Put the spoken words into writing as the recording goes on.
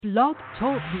Blog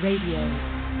Talk Radio.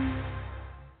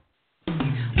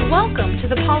 Welcome to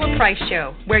the Paula Price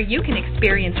Show, where you can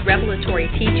experience revelatory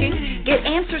teaching, get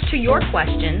answers to your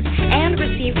questions, and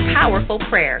receive powerful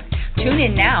prayer. Tune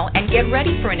in now and get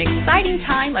ready for an exciting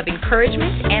time of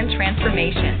encouragement and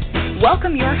transformation.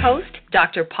 Welcome your host,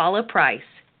 Dr. Paula Price.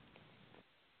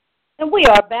 And we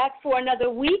are back for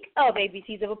another week of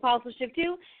ABCs of Apostleship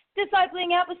 2,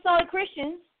 discipling apostolic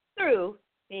Christians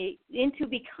into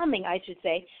becoming,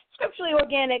 scripturally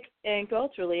organic and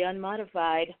culturally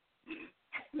unmodified.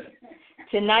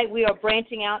 Tonight we are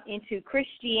branching out into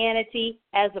Christianity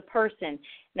as a person.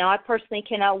 Now, I personally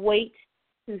cannot wait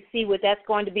to see what that's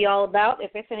going to be all about.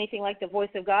 If it's anything like the voice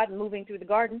of God moving through the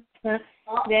garden,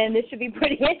 then this should be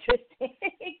pretty interesting.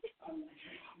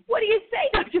 What do you say,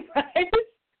 Dr. Price?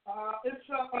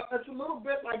 It's a little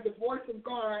bit like the voice of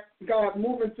God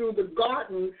moving through the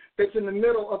garden that's in the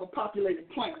middle of a populated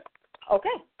planet. Okay.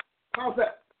 How's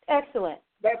that? Excellent.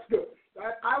 That's good.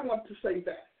 I want to say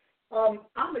that.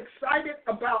 I'm excited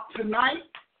about tonight.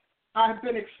 I've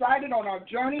been excited on our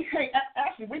journey. Hey,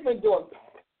 actually, we've been doing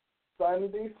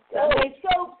Sunday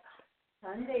Scope.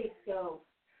 Sunday Scope.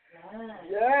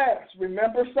 Yes.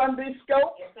 Remember Sunday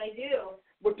Scope? Yes, I do.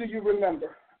 What do you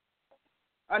remember?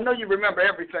 I know you remember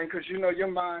everything because you know your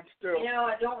mind still.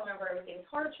 I don't remember everything. It's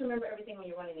hard to remember everything when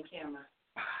you're running the camera.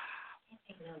 I can't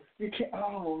take notes. You can't.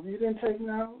 Oh, you didn't take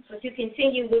notes? But you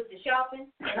continue with the shopping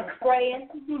and the spraying.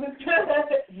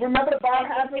 Remember the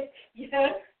biohazards?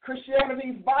 Yes.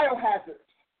 Christianity's biohazards.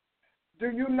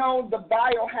 Do you know the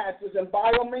biohazards? And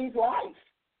bio means life.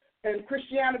 And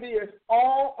Christianity is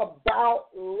all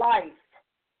about life.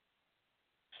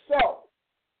 So,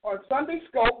 on Sunday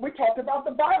Scope, we talked about the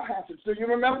biohazards. Do you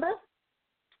remember?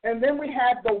 And then we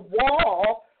had the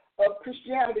wall of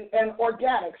Christianity and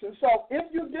organics. And so if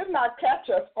you did not catch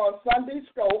us on Sunday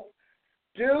Scope,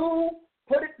 do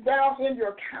put it down in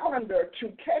your calendar to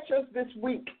catch us this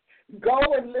week. Go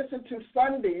and listen to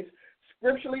Sunday's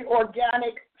Scripturally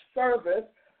Organic service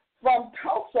from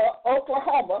Tulsa,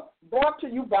 Oklahoma, brought to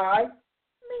you by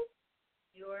me.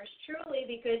 Yours truly,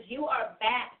 because you are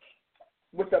back.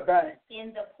 With a bang.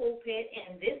 In the pulpit,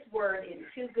 and this word is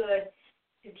too good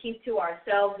to keep to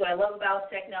ourselves. What I love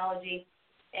about technology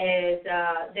is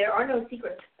there are no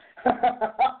secrets.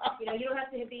 You don't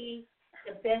have to be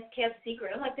the best kept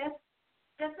secret. I'm like,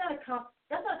 that's not a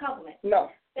compliment.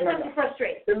 No. That's not to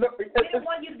frustrate. We don't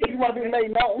want you to be. You want to be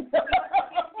made known.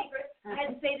 Secret. I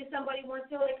had to say to somebody once,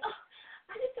 they were like,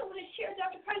 I just don't want to share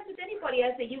Dr. Price with anybody.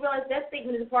 I said, you realize that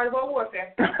statement is a part of our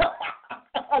warfare.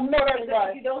 I know that's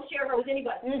right. You don't share her with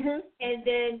anybody. Mm-hmm. And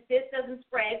then this doesn't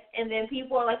spread, and then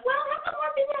people are like, well, how come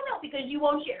more people don't know? Because you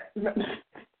won't share.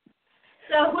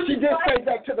 So she did say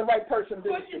that to the right person,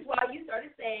 didn't Which is why you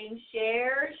started saying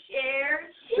share.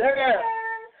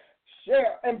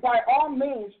 And by all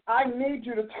means, I need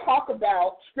you to talk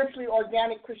about scripturally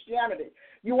organic Christianity.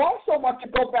 You also want to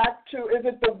go back to, is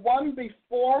it the one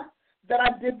before that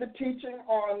I did the teaching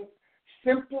on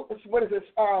the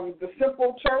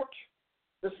simple church?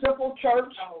 The simple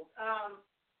church.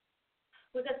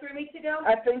 Was that 3 weeks ago?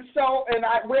 I think so. And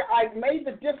where I made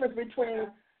the difference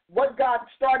between what God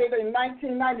started in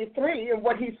 1993 and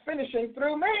what He's finishing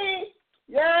through me.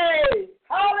 Yay!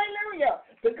 Hallelujah!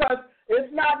 Because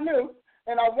it's not new,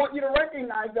 and I want you to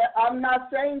recognize that I'm not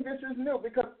saying this is new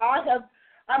because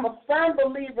I'm a firm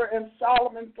believer in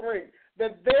Solomon 3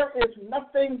 that there is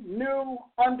nothing new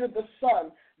under the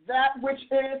sun. That which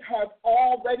is has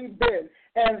already been,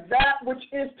 and that which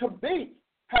is to be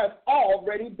has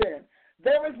already been.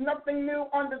 There is nothing new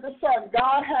under the sun.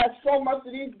 God has so much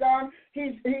that He's done.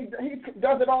 He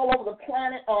does it all over the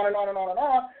planet, on and on and on and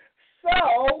on.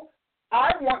 So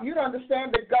I want you to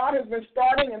understand that God has been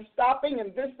starting and stopping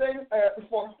in this thing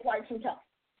for quite some time.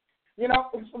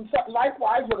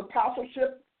 Likewise with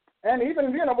apostleship and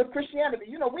even, with Christianity.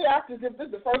 We act as if this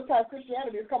is the first time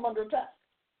Christianity has come under attack.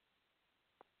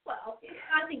 Well,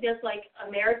 I think that's like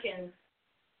Americans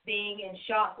being in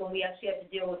shock when we actually have to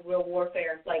deal with real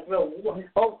warfare, like real war.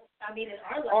 Oh, I mean, in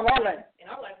our lifetime,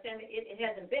 it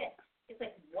hasn't been. It's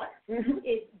like, what? Mm-hmm.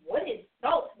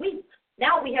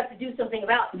 Now we have to do something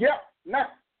about it. Yeah, now.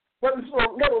 But it's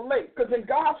a little late, because in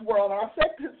God's world, and I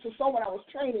said this to someone I was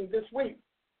training this week,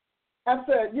 I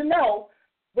said,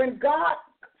 when God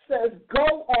says go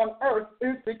on earth,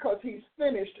 it's because He's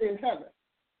finished in heaven.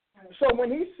 So when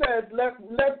He says,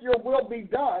 let your will be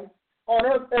done on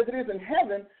earth as it is in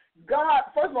heaven, God,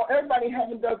 first of all, everybody in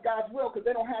heaven does God's will because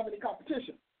they don't have any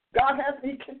competition.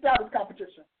 He kicked out His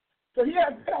competition. So they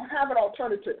don't have an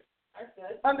alternative. That's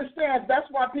good. Understand, that's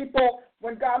why people,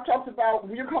 when God talks about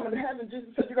when you're coming to heaven,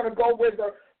 Jesus said you're going to go where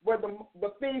the where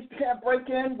the thieves can't break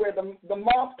in, where the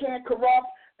moth can't corrupt,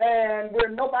 and where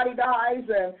nobody dies,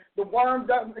 and the worm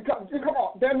doesn't come. Come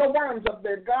on, there are no worms up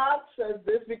there. God says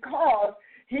this because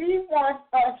he wants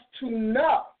us to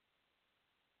know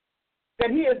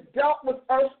that he has dealt with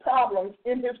earth's problems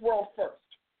in his world first.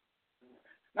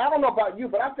 Now, I don't know about you,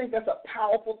 but I think that's a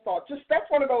powerful thought. Just that's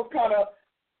one of those kind of,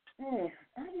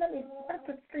 let me have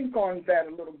to think on that a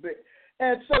little bit.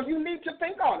 And so you need to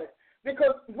think on it.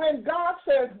 Because when God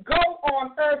says go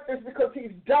on earth, it's because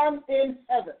he's done in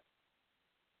heaven.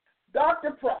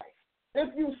 Dr. Price, if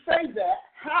you say that,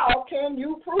 how can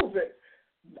you prove it?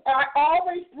 I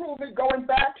always prove it going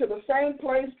back to the same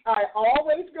place I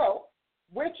always go,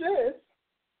 which is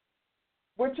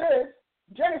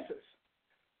Genesis.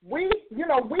 We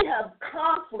have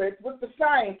conflict with the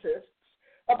scientists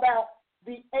about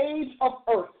the age of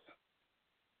earth.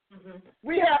 Mm-hmm.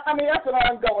 That's an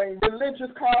ongoing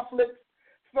religious conflict,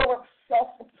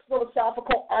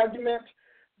 philosophical argument.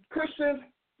 Christians,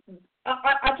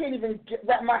 I can't even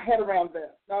wrap my head around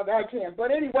that. No, I can't.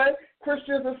 But anyway,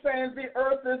 Christians are saying the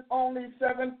earth is only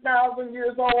 7,000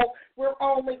 years old. We're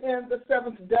only in the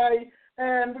seventh day,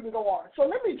 and we can go on. So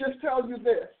let me just tell you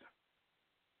this.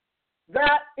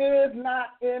 That is not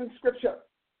in Scripture.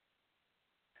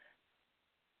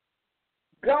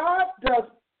 God does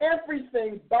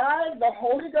everything by the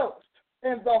Holy Ghost,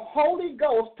 and the Holy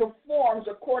Ghost performs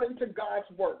according to God's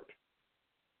word.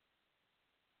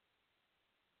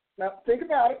 Now, think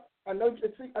about it. I know,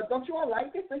 don't you all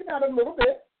like it? Think about it a little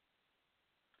bit.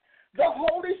 The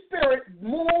Holy Spirit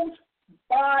moves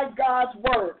by God's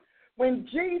word. When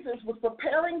Jesus was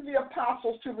preparing the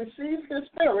apostles to receive his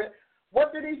Spirit,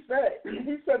 what did he say?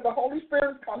 He said, the Holy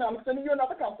Spirit is coming. I'm sending you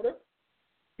another comforter.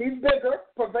 He's bigger,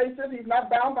 pervasive. He's not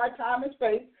bound by time and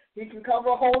space. He can cover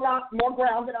a whole lot more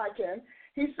ground than I can.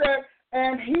 He said,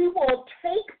 and he will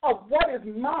take of what is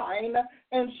mine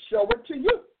and show it to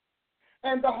you.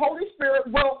 And the Holy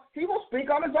Spirit will speak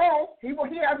on his own. He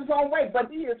has his own way, but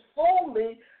he is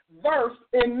fully versed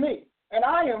in me. And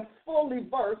I am fully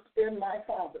versed in my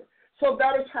Father. So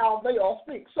that is how they all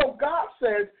speak. So God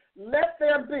says, let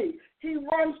there be. He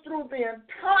runs through the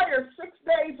entire 6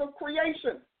 days of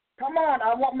creation. Come on,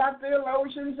 I want my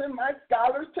theologians and my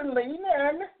scholars to lean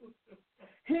in.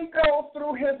 He goes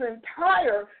through his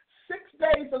entire 6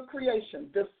 days of creation.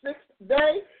 The sixth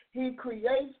day, he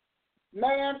creates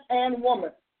man and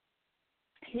woman.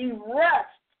 He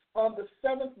rests on the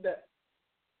seventh day.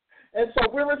 And so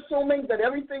we're assuming that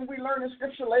everything we learn in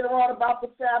Scripture later on about the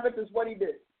Sabbath is what he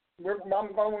did.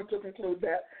 I'm going to conclude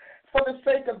that for the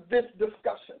sake of this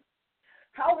discussion.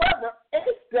 However,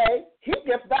 eighth day, he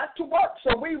gets back to work.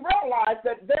 So we realize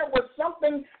that there was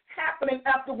something happening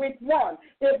after week 1.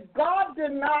 If God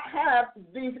did not have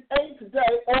the eighth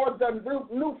day or the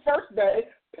new first day,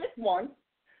 pick one,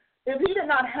 if he did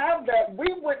not have that,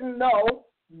 we wouldn't know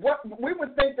we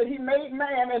would think that he made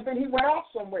man and then he went off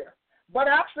somewhere. But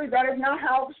actually, that is not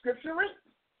how the Scripture reads.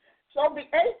 So the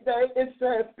eighth day, it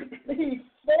says, he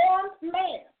formed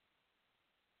man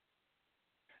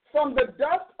from the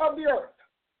dust of the earth.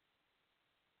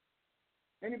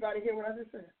 Anybody hear what I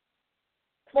just said?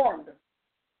 Formed him.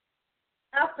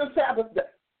 After Sabbath day.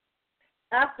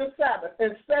 After Sabbath.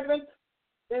 And seventh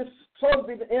is supposed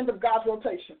to be the end of God's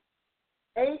rotation.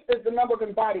 8 is the number of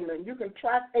embodiment. You can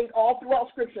track 8 all throughout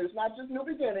Scripture. It's not just new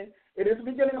beginning. It is the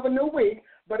beginning of a new week,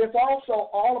 but it's also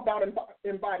all about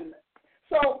embodiment.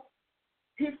 So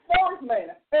he forms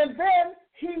man, and then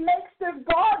he makes this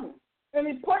garden, and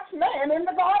he puts man in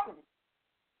the garden.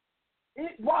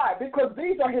 Why? Because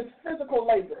these are his physical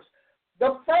labors.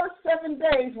 The first 7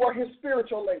 days were his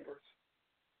spiritual labors,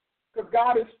 because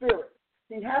God is spirit.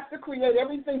 He has to create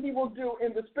everything he will do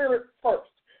in the spirit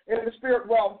first, in the spirit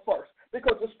realm first,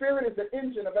 because the spirit is the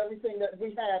engine of everything that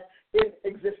we have in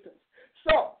existence.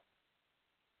 So,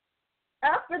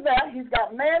 after that, he's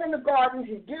got man in the garden.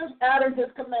 He gives Adam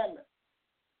his commandment.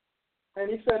 And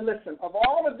he said, listen, of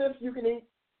all of this you can eat.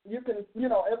 You can,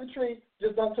 every tree,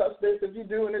 just don't touch this. If you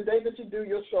do, in the day that you do,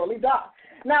 you'll surely die.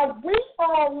 Now, we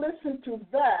all listen to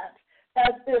that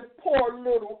as if poor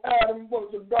little Adam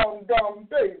was a dumb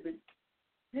baby.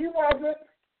 He wasn't.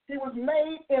 He was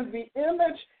made in the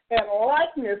image and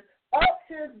likeness of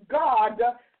his God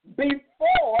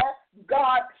before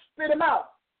God spit him out.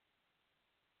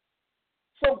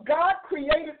 So God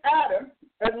created Adam,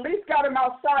 at least got him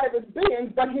outside of his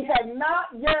being, but he had not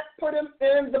yet put him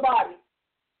in the body.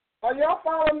 Are y'all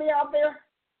following me out there?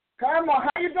 Come on.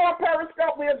 How you doing,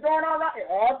 Periscope? We are doing all right?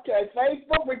 Okay.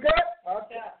 Facebook, we good?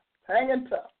 Okay. Hanging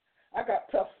tough. I got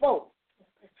tough folks.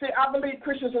 See, I believe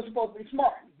Christians are supposed to be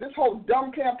smart. This whole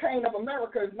dumb campaign of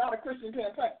America is not a Christian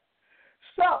campaign.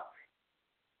 So,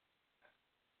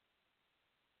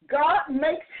 God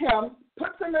makes him,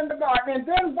 puts him in the garden, and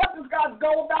then what does God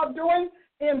go about doing?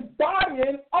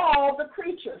 Embodying all the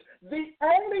creatures. The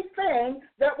only thing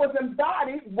that was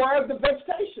embodied were the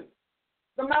vegetation,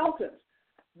 the mountains.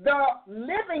 The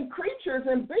living creatures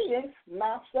and beings,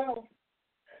 not so.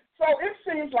 So it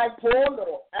seems like poor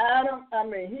little Adam,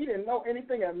 he didn't know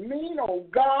anything, and mean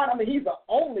old God, he's the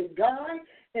only guy,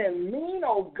 and mean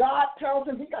old God tells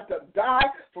him he got to die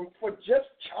for just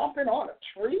chomping on a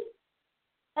tree?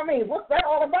 What's that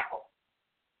all about?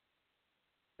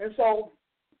 And so,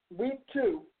 week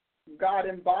 2, God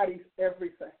embodies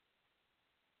everything.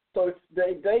 So it's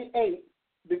day 8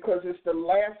 because it's the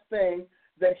last thing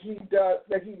that he does,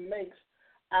 that he makes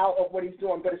out of what he's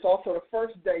doing, but it's also the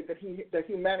first day that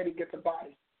humanity gets a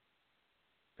body.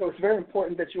 So it's very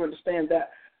important that you understand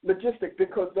that logistic,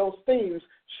 because those themes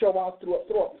show out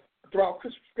throughout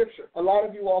Scripture. A lot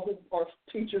of you all who are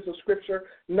teachers of Scripture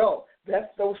know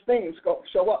that those themes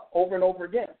show up over and over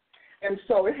again. And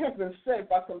so it has been said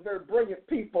by some very brilliant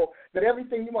people that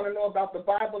everything you want to know about the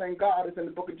Bible and God is in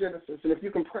the book of Genesis. And if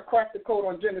you can crack the code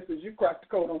on Genesis, you crack the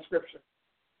code on Scripture.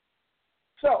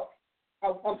 So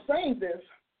I'm saying this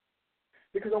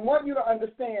because I want you to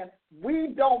understand we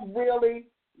don't really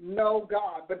know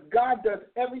God, but God does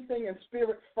everything in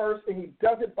spirit first, and he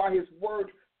does it by his word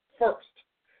first.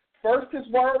 First his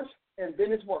words, and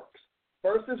then his works.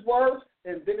 First his words,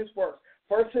 and then his works.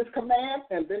 First his command,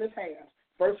 and then his hands.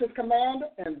 First his command,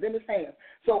 and then his hands.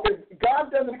 So if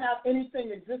God doesn't have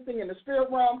anything existing in the spirit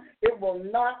realm, it will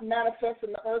not manifest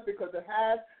in the earth because it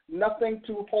has nothing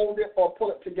to hold it or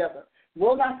pull it together.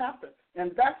 Will not happen.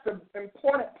 And that's the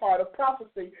important part of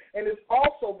prophecy, and it's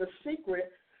also the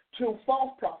secret to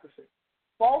false prophecy.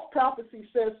 False prophecy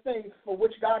says things for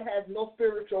which God has no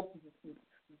spiritual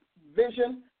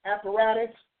vision,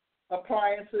 apparatus,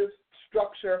 appliances,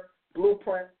 structure,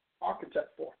 blueprint, architect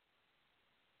for.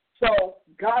 So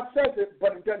God says it,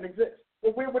 but it doesn't exist.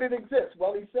 Well, where would it exist?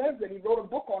 Well, he says that he wrote a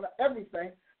book on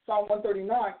everything, Psalm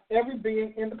 139, every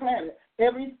being in the planet,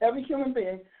 every human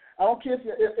being. I don't care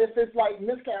if it's like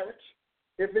miscarriage.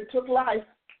 If it took life,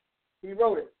 he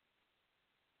wrote it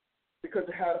because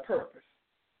it had a purpose.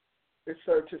 It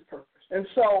served his purpose. And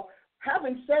so,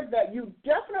 having said that, you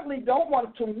definitely don't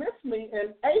want to miss me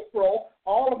in April,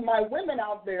 all of my women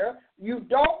out there. You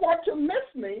don't want to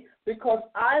miss me because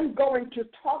I'm going to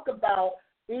talk about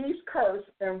Eve's curse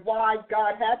and why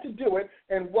God had to do it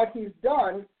and what he's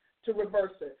done to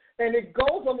reverse it. And it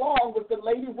goes along with the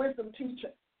Lady Wisdom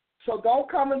teaching. So don't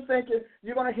come and think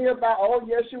you're going to hear about, oh,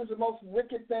 yes, she was the most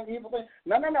wicked thing, evil thing.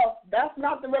 No. That's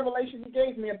not the revelation he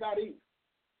gave me about Eve.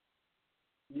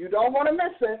 You don't want to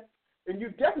miss it, and you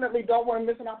definitely don't want to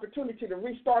miss an opportunity to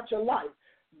restart your life.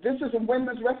 This is a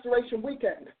Women's Restoration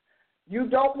Weekend. You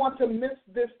don't want to miss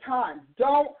this time.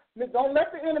 Don't let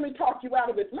the enemy talk you out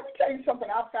of it. Let me tell you something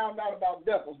I found out about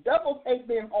devils. Devils hate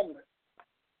being homeless.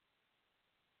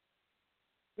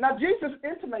 Now, Jesus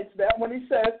intimates that when he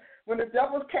says, when the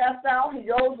devil's cast out, he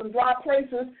goes in dry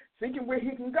places, seeking where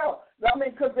he can go.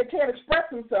 Because they can't express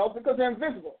themselves because they're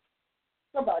invisible.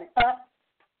 Somebody,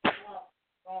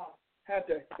 had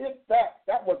to hit that.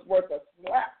 That was worth a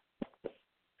slap.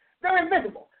 They're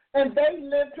invisible, and they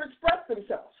live to express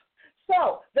themselves.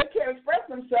 So they can't express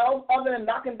themselves other than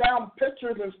knocking down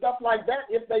pictures and stuff like that.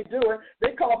 If they do it,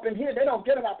 they come up in here. They don't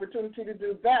get an opportunity to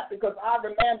do that because I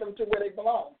remand them to where they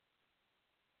belong.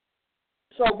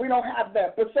 So we don't have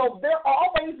that. But so they're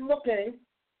always looking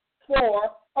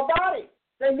for a body.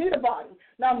 They need a body.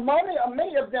 Now,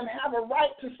 many of them have a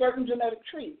right to certain genetic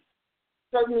trees,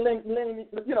 certain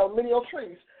lineal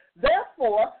trees.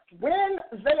 Therefore, when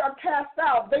they are cast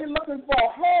out, they're looking for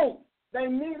a home. They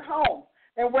need home.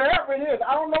 And wherever it is,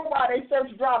 I don't know why they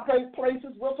search dry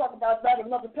places. We'll talk about that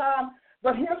another time.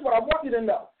 But here's what I want you to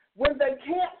know. When they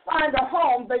can't find a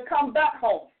home, they come back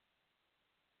home.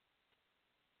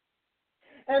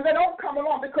 And they don't come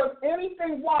along because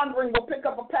anything wandering will pick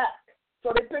up a pack.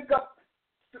 So they pick up,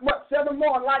 7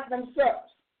 more like themselves.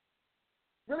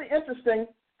 Really interesting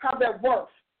how that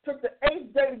works. Took the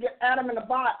 8th day to get Adam in the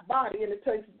body, and it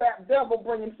takes that devil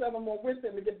bringing 7 more with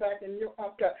him to get back in you.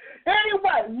 Okay.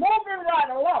 Anyway, moving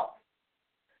right along.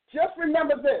 Just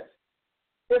remember this.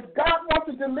 If God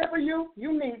wants to deliver you,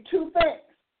 you need 2 things.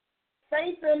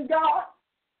 Faith in God,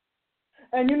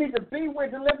 and you need to be where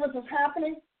deliverance is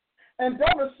happening. And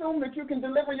don't assume that you can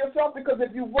deliver yourself, because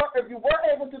if you were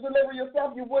able to deliver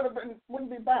yourself, you wouldn't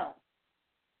be bound.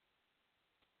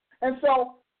 And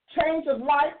so change of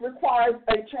life requires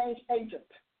a change agent.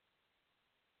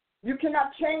 You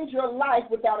cannot change your life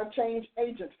without a change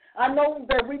agent. I know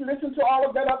that we listen to all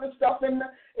of that other stuff in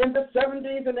the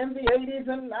 70s and in the 80s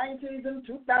and 90s and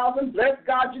 2000s. Bless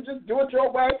God, you just do it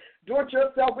your way, do it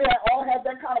yourself. We all had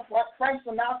that kind of Frank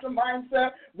Sinatra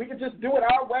mindset. We could just do it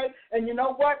our way. And you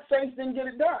know what? Saints didn't get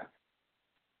it done.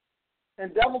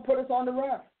 And devil put us on the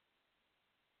run.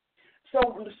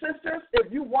 So, sisters,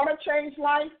 if you want to change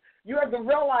life, you have to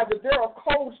realize that there are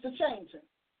codes to changing.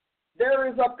 There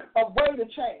is a way to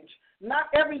change. Not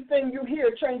everything you hear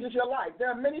changes your life.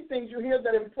 There are many things you hear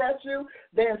that impress you,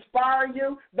 they inspire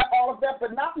you, all of that,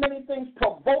 but not many things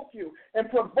provoke you. And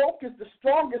provoke is the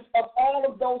strongest of all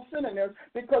of those synonyms,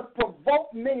 because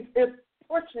provoke means it's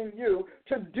pushing you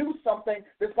to do something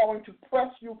that's going to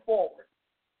press you forward.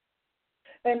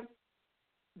 And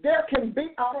there can be,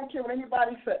 I don't care what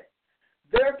anybody says,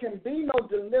 there can be no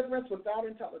deliverance without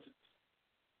intelligence.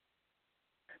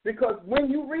 Because when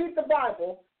you read the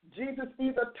Bible, Jesus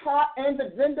either taught and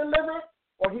then delivered,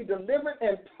 or he delivered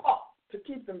and taught to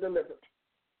keep them delivered.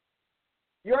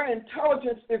 Your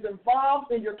intelligence is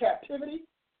involved in your captivity.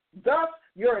 Thus,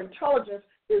 your intelligence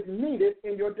is needed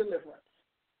in your deliverance.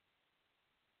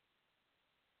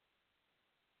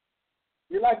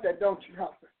 You like that, don't you,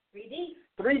 Humphrey? 3D.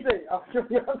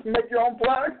 3D. You have to make your own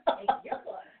plug.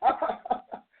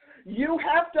 You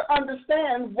have to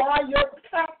understand why you're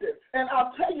captive. And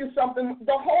I'll tell you something,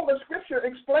 the whole of Scripture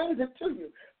explains it to you.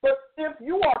 But if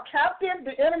you are captive,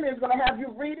 the enemy is going to have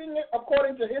you reading it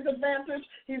according to his advantage.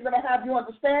 He's going to have you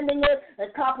understanding it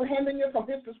and comprehending it from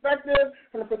his perspective,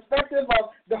 from the perspective of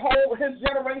his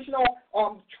generational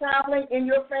traveling in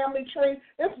your family tree.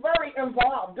 It's very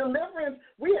involved. Deliverance,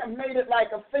 we have made it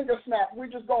like a finger snap. We're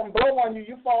just going to blow on you.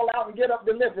 You fall out and get up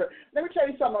delivered. Let me tell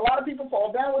you something. A lot of people fall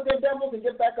down with their devils and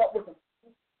get back up with them.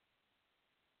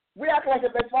 We act like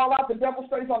if they fall out, the devil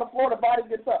stays on the floor, the body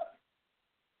gets up.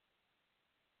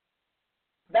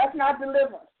 That's not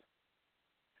deliverance.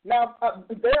 Now,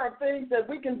 there are things that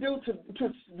we can do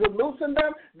to loosen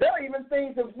them. There are even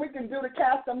things that we can do to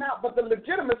cast them out. But the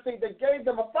legitimacy that gave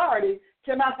them authority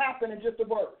cannot happen in just a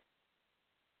word.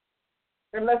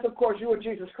 Unless, of course, you are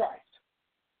Jesus Christ.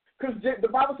 Because the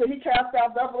Bible said he cast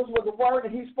out devils with a word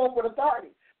and he spoke with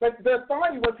authority. But the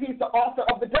authority was he's the author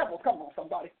of the devils. Come on,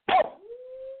 somebody. Oh!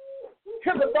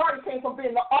 His authority came from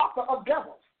being the author of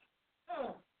devils.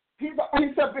 He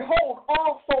said, behold,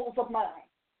 all souls of mine.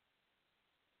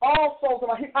 All souls of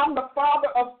mine. I'm the Father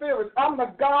of spirits. I'm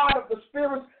the God of the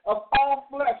spirits of all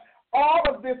flesh. All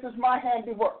of this is my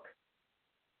handiwork.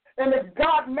 And if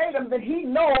God made them, then he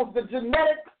knows the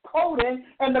genetic coding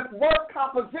and the word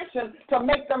composition to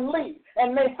make them leave.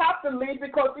 And they have to leave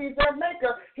because he's their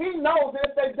maker. He knows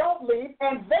that if they don't leave,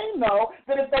 and they know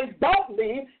that if they don't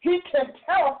leave, he can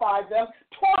terrify them,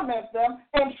 torment them,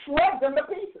 and shred them to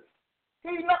pieces.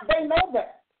 They know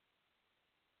that.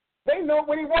 They know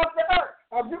when he wants to hurt.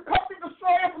 Have you come to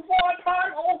destroy him before I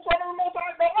time? Oh, Son of the Most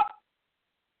High God.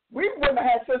 We wouldn't have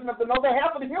had sense enough to know that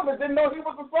half of the humans didn't know he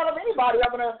was the son of anybody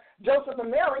other than Joseph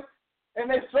and Mary. And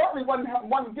they certainly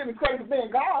wasn't giving credit for being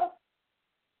God.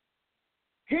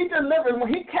 He delivered.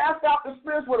 When he cast out the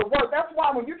spirits with a word, that's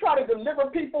why when you try to deliver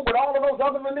people with all of those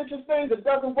other religious things, it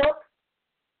doesn't work.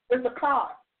 It's a con.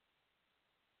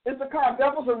 It's a con.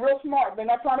 Devils are real smart. They're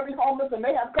not trying to be homeless, and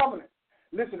they have covenant.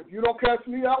 Listen, if you don't cast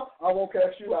me out, I won't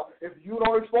cast you out. If you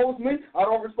don't expose me, I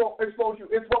don't expose you.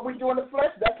 It's what we do in the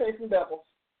flesh. That case in devils.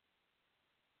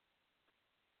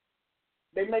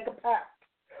 They make a pact.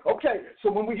 Okay,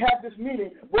 so when we have this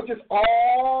meeting, we'll just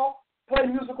all play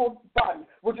musical bodies.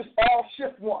 We'll just all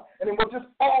shift one, and then we'll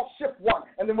just all shift one,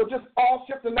 and then we'll just all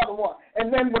shift another one.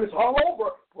 And then when it's all over,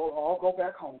 we'll all go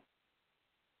back home.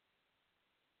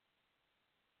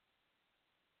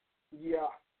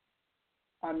 Yeah,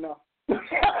 I know.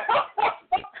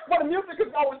 But the music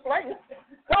is always playing.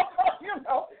 You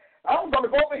know, I'm going to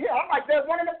go over here. I'm like that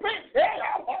one in the pink. Hey,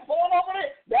 I'm going over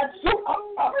there. That's true.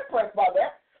 I'm impressed by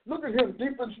that. Look at him,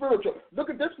 deep and spiritual. Look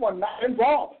at this one, not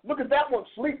involved. Look at that one,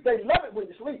 sleep. They love it when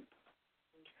you sleep.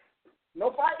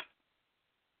 No fight,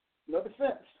 no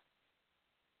defense.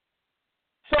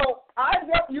 So I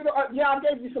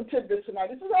gave you some tidbits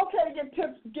tonight. Is it okay to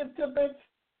give tidbits?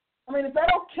 I mean, is that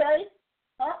okay?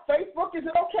 Facebook, is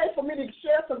it okay for me to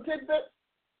share some tidbits?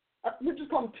 We just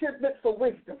call them tidbits for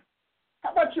wisdom.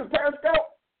 How about you,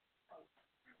 Periscope?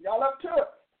 Y'all up to it?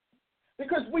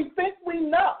 Because we think we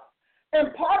know.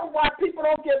 And part of why people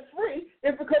don't get free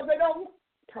is because they don't.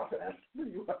 Prophet, what are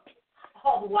you up to?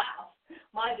 Oh, wow.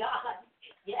 My God.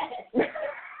 Yes.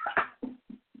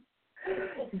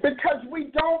 Because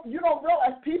you don't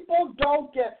realize people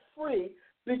don't get free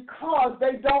because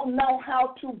they don't know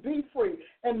how to be free.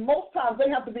 And most times sometimes they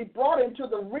have to be brought into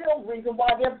the real reason why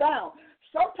they're bound.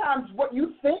 Sometimes what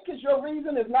you think is your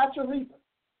reason is not your reason.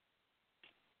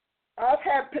 I've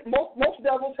had most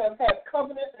devils have had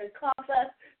covenant and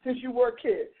contracts since you were a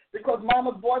kid, because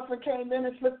mama's boyfriend came in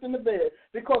and slipped in the bed,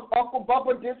 because Uncle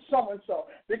Bubba did so-and-so,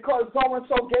 because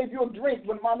so-and-so gave you a drink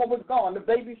when mama was gone, the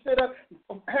babysitter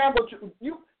handled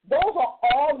you. Those are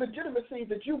all legitimacies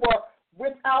that you were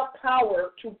without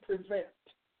power to prevent.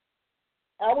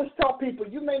 I always tell people,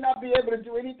 you may not be able to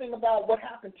do anything about what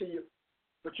happened to you,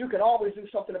 but you can always do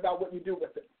something about what you do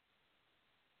with it.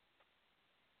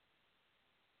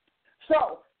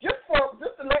 So, just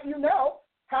to let you know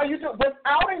how you do it.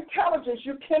 Without intelligence,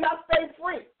 you cannot stay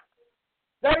free.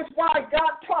 That is why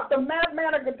God taught the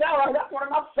madman of Gadara. That's one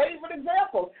of my favorite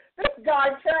examples. This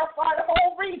guy terrified the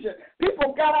whole region.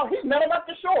 People got out. He met him at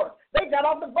the shore. They got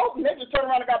off the boat, and they just turned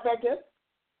around and got back in.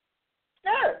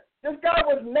 Scared. This guy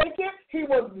was naked. He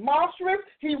was monstrous.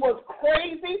 He was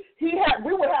crazy.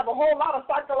 We would have a whole lot of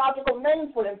psychological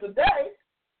names for him today.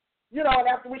 You know,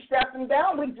 and after we strapped him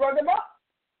down, we drug him up.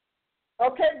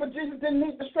 Okay, but Jesus didn't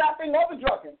need the strapping or the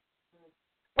drugging.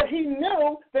 But he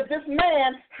knew that this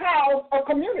man housed a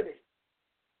community,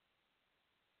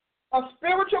 a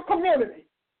spiritual community.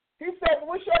 He said,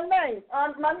 what's your name?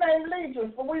 My name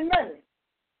Legion, for we many.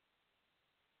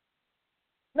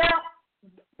 Now,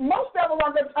 most devils,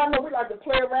 I know we like to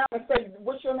play around and say,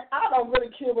 what's your name? I don't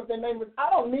really care what their name is. I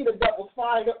don't need a devil's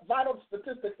vital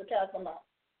statistics to cast them out.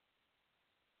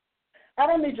 I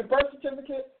don't need your birth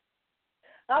certificate.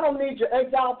 I don't need your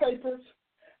exile papers.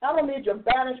 I don't need your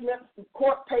banishment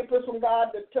court papers from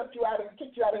God that kept you out and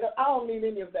kicked you out of here. I don't need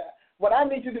any of that. What I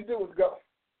need you to do is go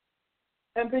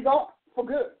and be gone for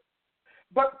good.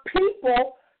 But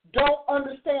people don't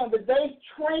understand that they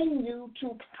train you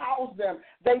to house them.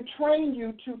 They train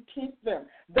you to keep them.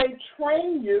 They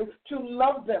train you to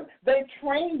love them. They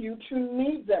train you to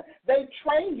need them. They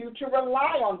train you to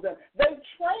rely on them. They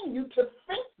train you to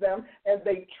think them, and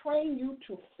they train you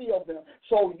to feel them.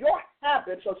 So your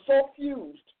habits are so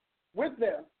fused with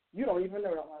them, you don't even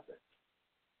realize it.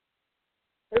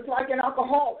 It's like an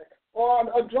alcoholic or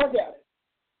a drug addict.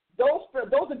 Those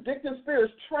addictive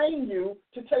spirits train you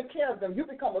to take care of them. You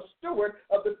become a steward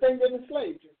of the thing that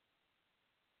enslaved you.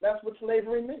 That's what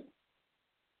slavery means.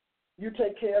 You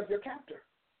take care of your captor.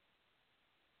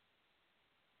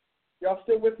 Y'all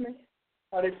still with me?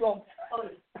 Are they flowing?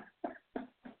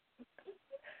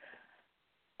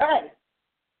 Hey,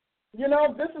 you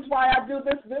know, this is why I do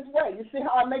this way. You see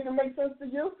how I make it make sense to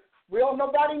you? We owe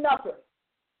nobody nothing.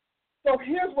 So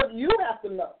here's what you have to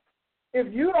know.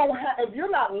 If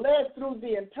you're not led through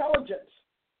the intelligence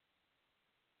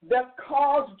that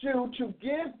caused you to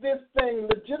give this thing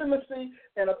legitimacy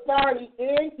and authority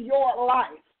in your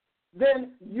life,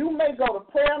 then you may go to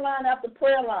prayer line after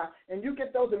prayer line and you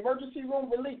get those emergency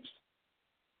room reliefs.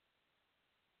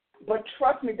 But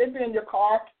trust me, they'll be in your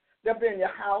car, they'll be in your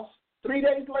house. 3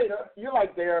 days later, you're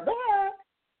like, they're back.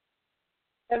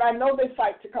 And I know they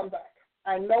fight to come back.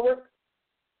 I know it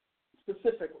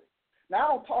specifically. Now, I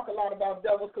don't talk a lot about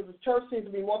devils because the church seems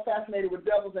to be more fascinated with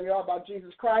devils than you are about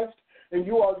Jesus Christ. And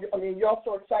you're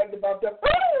so excited about devils.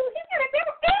 Oh, he's got a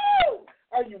devil. Oh!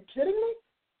 Are you kidding me?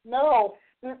 No.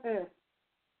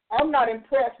 I'm not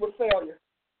impressed with failure.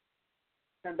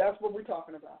 And that's what we're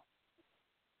talking about.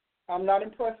 I'm not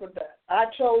impressed with that. I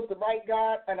chose the right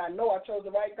God, and I know I chose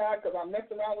the right God because I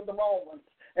messed around with the wrong one.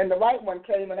 And the right one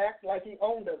came and acted like he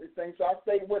owned everything, so I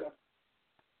stayed with him.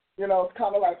 You know, it's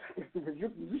kind of like,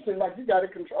 you seem like you got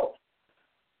it controlled.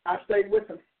 I stayed with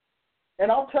him.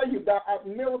 And I'll tell you about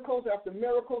miracles after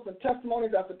miracles and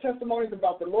testimonies after testimonies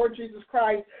about the Lord Jesus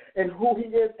Christ and who he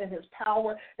is and his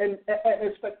power. And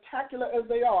as spectacular as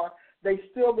they are, they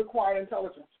still require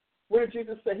intelligence. What did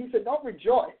Jesus say? He said, don't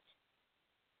rejoice.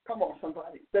 Come on,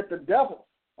 somebody. That the devils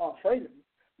are afraid of you.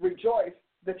 Rejoice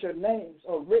that your names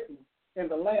are written in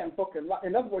the Lamb book of life.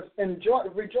 In other words,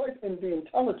 rejoice in the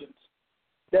intelligence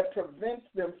that prevents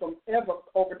them from ever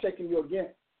overtaking you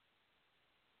again.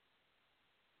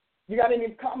 You got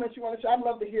any comments you want to share? I'd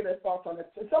love to hear their thoughts on it.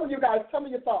 And some of you guys, tell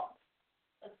me your thoughts.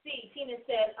 Let's see. Tina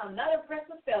said, I'm not impressed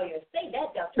with failure. Say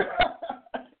that, Dr.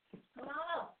 Come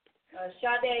on.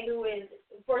 Sade, who is,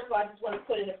 first of all, I just want to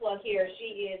put in a plug here.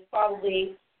 She is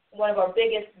probably one of our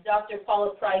biggest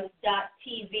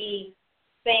drpaulaprice.tv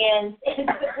fans and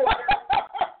supporters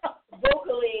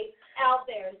vocally out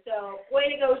there. So, way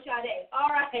to go, Sade. All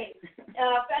right.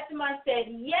 Fatima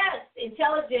said, yes,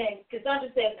 intelligent.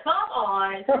 Cassandra said, come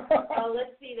on.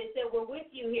 Let's see. They said, we're with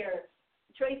you here.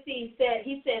 Tracy said,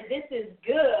 this is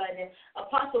good.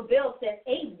 Apostle Bill said,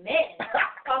 amen.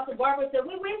 Apostle Barbara said,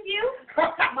 we with you?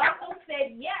 Michael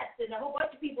said, yes. And a whole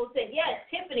bunch of people said, yes.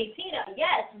 Tiffany, Tina,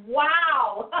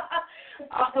 Wow.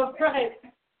 All right.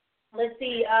 Let's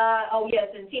see. Oh, yes,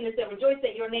 and Tina said, rejoice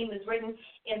that your name is written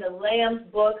in the Lamb's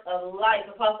Book of Life.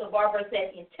 Apostle Barbara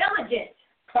said, intelligent.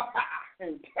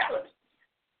 Intelligent.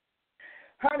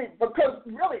 Honey, because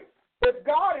really, if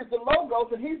God is the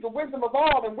Logos and he's the wisdom of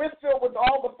all, and we're filled with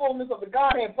all the fullness of the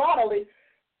Godhead bodily,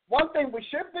 one thing we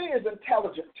should be is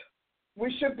intelligent.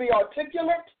 We should be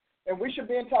articulate, and we should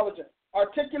be intelligent.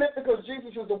 Articulate because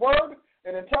Jesus is the Word,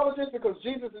 and intelligent because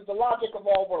Jesus is the logic of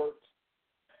all words.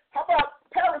 How about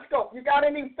Periscope? You got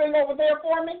anything over there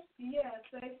for me? Yes,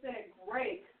 they said,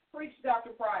 great. Preach,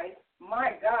 Dr. Price.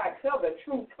 My God, tell the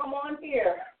truth. Come on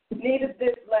here. Needed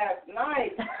this last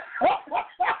night.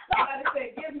 Somebody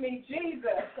said, give me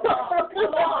Jesus. Come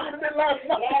on.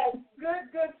 Yes,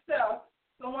 good stuff.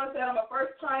 Someone said, I'm a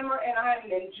first-timer, and I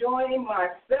am enjoying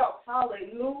myself.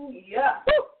 Hallelujah.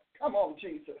 Come on,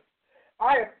 Jesus.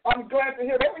 I'm glad to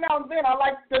hear that. Every now and then I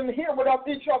like them to hear what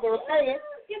each other are saying.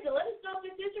 Yeah, so let us know if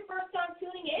this is your first time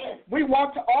tuning in. We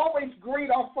want to always greet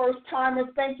our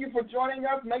first-timers. Thank you for joining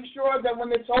us. Make sure that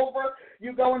when it's over,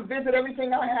 you go and visit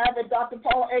everything I have at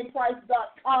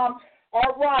drpaulaaprice.com.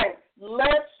 All right,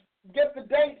 let's get the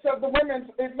dates of the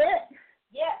women's event.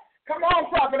 Yes. Come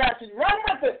on, Prophet Ashley, run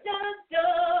with it. Dun,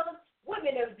 dun.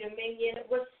 Women of Dominion,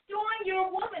 restoring your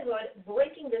womanhood,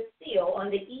 breaking the seal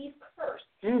on the Eve curse.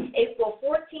 April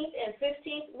 14th and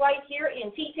 15th, right here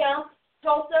in T-Town,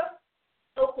 Tulsa,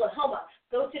 Oklahoma.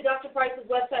 Go to Dr. Price's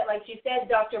website, like she said,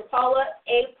 Dr. Paula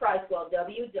A. Price, well,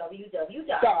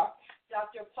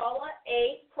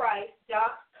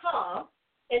 www.drpaulaaprice.com,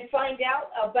 and find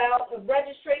out about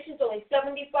registrations, only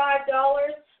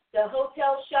 $75. The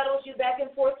hotel shuttles you back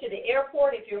and forth to the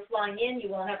airport. If you're flying in, you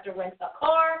won't have to rent a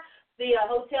car. The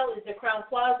hotel is the Crown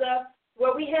Plaza,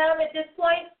 where we have, at this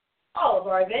point, all of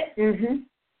our events. Mm-hmm.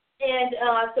 And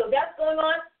so that's going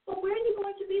on. But where are you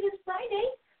going to be this Friday?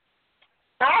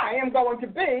 I am going to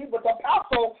be with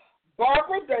Apostle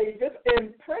Barbara Davis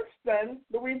in Princeton,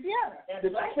 Louisiana.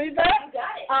 Did you see that? You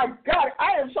got it. I got it.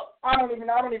 I don't even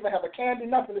have a candy,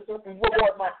 nothing to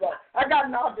reward myself. I'll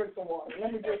drink some water.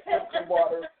 Let me just drink some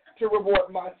water to reward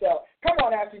myself. Come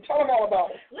on, Ashley, tell them all about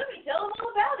it. Let me tell them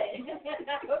all about it.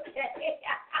 Okay.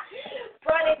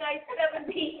 Friday night, 7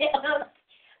 p.m.,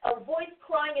 A Voice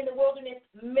Crying in the Wilderness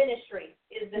Ministry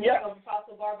is the name of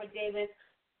Apostle Barbara Davis.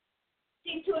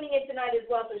 She's tuning in tonight as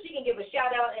well, so she can give a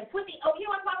shout-out and put the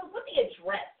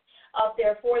address up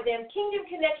there for them. Kingdom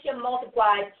Connection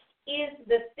Multiplied is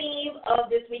the theme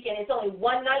of this weekend. It's only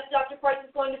one night Dr. Price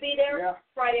is going to be there,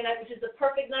 Friday night, which is the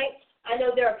perfect night. I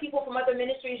know there are people from other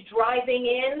ministries driving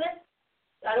in.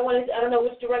 I don't know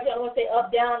which direction. I don't want to say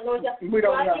up, down, north, south.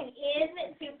 Driving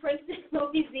in to Princeton,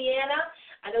 Louisiana.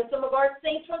 I know some of our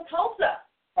saints from Tulsa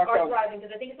are driving,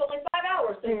 because I think it's only 5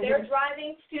 hours. So they're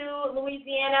driving to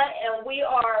Louisiana, and we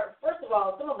are, first of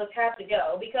all, some of us have to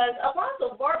go, because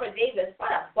Apostle Barbara Davis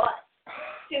bought a bus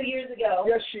 2 years ago.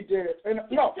 Yes, she did. And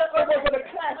no, it wasn't a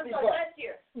classy bus. Last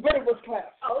year. But it was class.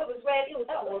 Oh, it was red. It was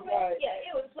colorful. Yeah,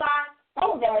 it was black. I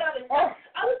was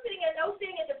sitting at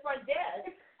the front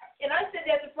desk, and I said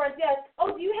at the front desk,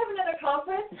 oh, do you have another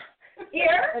conference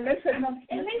here? And they said no.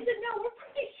 And they said, no, we're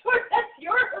pretty sure that's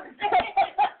yours. And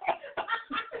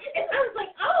I was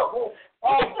like,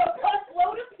 it's a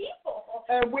busload of people.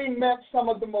 And we met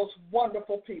some of the most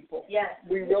wonderful people. Yes.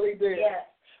 We really did.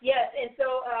 Yes. And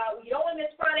so you don't want to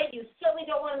miss Friday. You certainly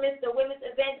don't want to miss the women's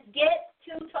event. Get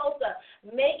to Tulsa.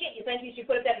 Thank you, she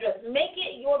put up that address. Make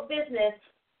it your business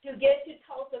to get to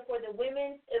Tulsa for the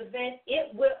women's event.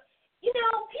 It will.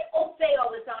 People say all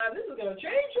the time, this is going to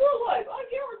change your life. I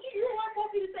guarantee your life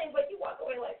won't be the same, but you walk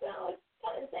away like, no, it's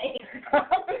kind of the same.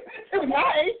 It was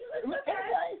nice.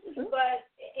 But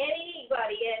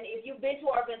anybody, and if you've been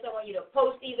to our events, I want you to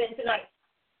post even tonight,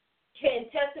 can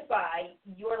testify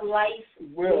your life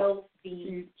will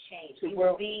be changed. You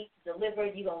will be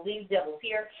delivered. You're going to leave devils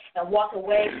here and walk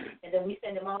away, and then we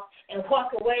send them off and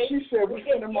walk away. She said we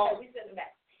send them off. We send them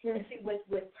back. And see, with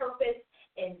purpose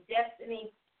and destiny.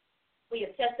 We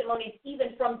have testimonies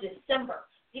even from December.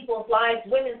 People's lives,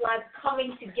 women's lives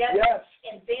coming together,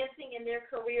 advancing in their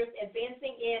careers,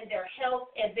 advancing in their health,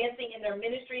 advancing in their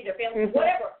ministry, their family,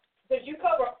 whatever. Because you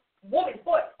cover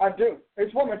womanhood. I do.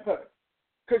 It's womanhood.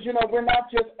 Because, we're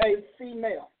not just a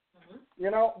female. We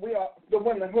are the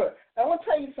womanhood. I want to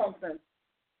tell you something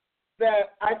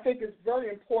that I think is very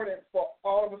important for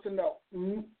all of us to know.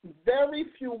 Very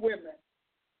few women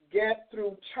get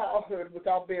through childhood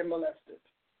without being molested.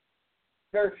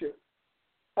 Very few.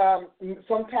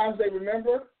 Sometimes they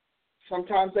remember,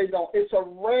 sometimes they don't. It's a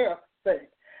rare thing.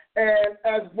 And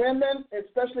as women,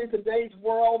 especially in today's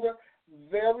world,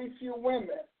 very few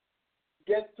women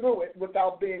get through it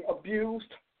without being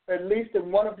abused, at least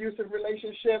in one abusive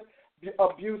relationship,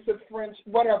 abusive friends,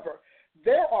 whatever.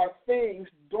 There are things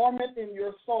dormant in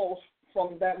your souls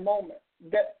from that moment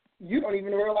that you don't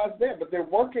even realize they're, but they're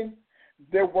working.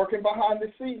 They're working behind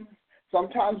the scenes.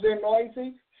 Sometimes they're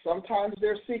noisy, sometimes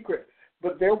they're secret,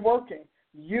 but they're working.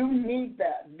 You need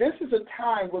that. This is a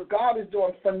time where God is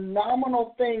doing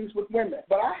phenomenal things with women.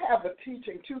 But I have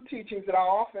two teachings that I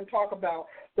often talk about.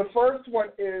 The first one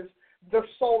is the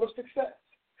soul of success.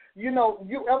 You know,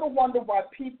 you ever wonder why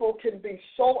people can be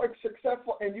so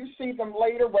successful and you see them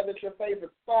later, whether it's your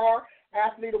favorite star,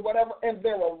 athlete, or whatever, and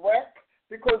they're a wreck?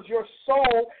 Because your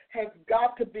soul has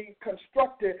got to be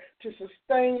constructed to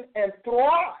sustain and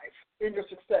thrive in your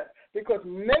success. Because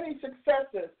many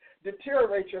successes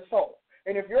deteriorate your soul.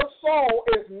 And if your soul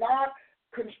is not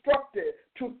constructed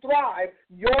to thrive,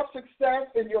 your success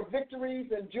and your victories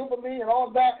and jubilee and all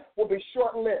of that will be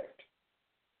short-lived.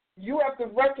 You have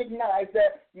to recognize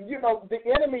that, you know, the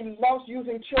enemy loves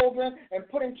using children and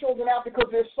putting children out because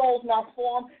their soul's not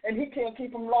formed, and he can't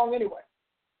keep them long anyway.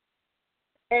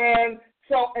 And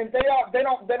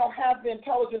they don't have the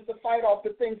intelligence to fight off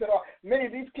the things that are. Many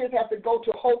of these kids have to go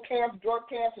to hoe camps, drug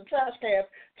camps, and trash camps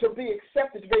to be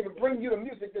accepted, to be able to bring you the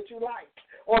music that you like,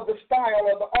 or the style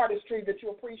or the artistry that you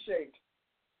appreciate.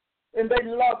 And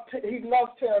he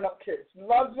loves tearing up kids. He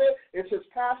loves it. It's his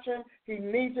passion. He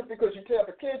needs it because you tear up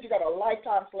a kid, you got a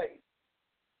lifetime slave.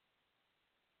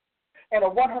 And a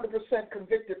 100%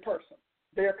 convicted person.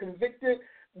 They are convicted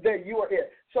that you are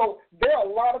it. So there are a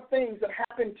lot of things that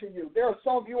happen to you. There are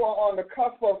some of you are on the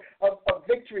cusp of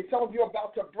victory. Some of you are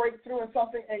about to break through in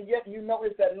something, and yet you know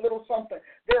it's that little something.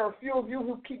 There are a few of you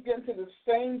who keep getting to the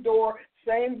same door,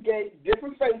 same gate,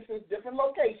 different faces, different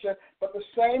location, but the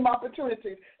same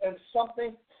opportunities, and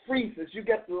something freezes. You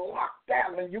get locked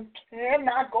down, and you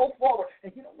cannot go forward,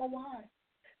 and you don't know why.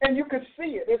 And you can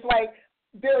see it. It's like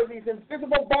there are these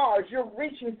invisible bars. You're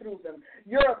reaching through them.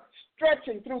 You're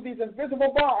stretching through these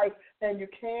invisible bars, and you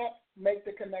can't make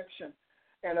the connection.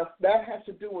 And that has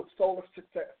to do with soul of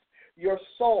success. Your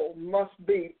soul must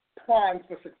be primed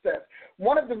for success.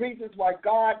 One of the reasons why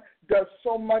God does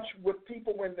so much with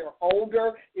people when they're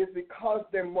older is because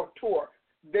they're mature.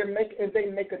 They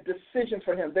make a decision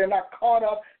for Him. They're not caught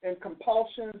up in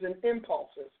compulsions and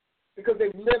impulses because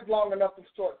they've lived long enough to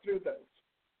sort through those.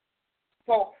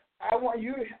 So I want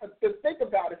you to think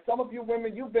about it. Some of you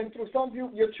women, you've been through. Some of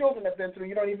you, your children have been through.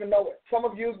 You don't even know it. Some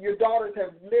of you, your daughters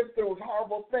have lived through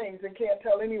horrible things and can't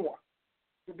tell anyone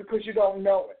because you don't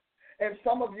know it. And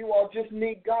some of you all just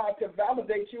need God to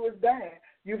validate you as dad.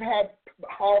 You've had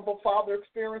horrible father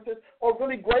experiences or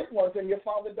really great ones, and your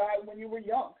father died when you were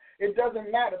young. It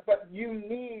doesn't matter, but you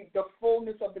need the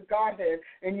fullness of the Godhead,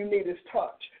 and you need His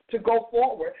touch to go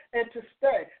forward and to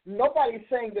stay. Nobody's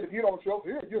saying that if you don't show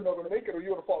here, you're not going to make it or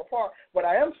you're going to fall apart. What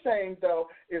I am saying, though,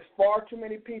 is far too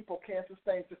many people can't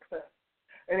sustain success.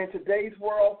 And in today's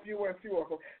world, fewer and fewer of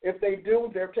them. If they do,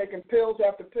 they're taking pills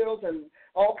after pills and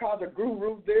all kinds of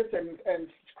guru this and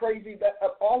crazy that,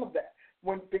 all of that.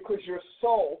 Because your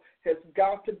soul has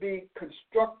got to be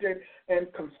constructed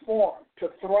and conformed to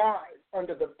thrive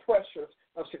under the pressures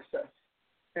of success.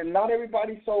 And not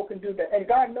everybody's soul can do that. And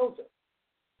God knows it.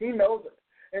 He knows it.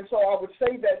 And so I would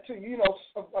say that too. You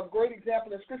know, a great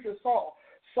example in Scripture is Saul.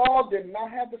 Saul did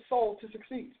not have the soul to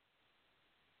succeed.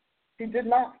 He did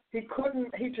not. He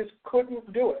just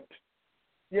couldn't do it.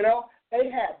 You know,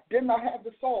 Ahab did not have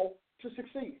the soul to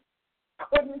succeed.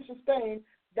 Couldn't sustain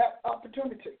that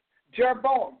opportunity.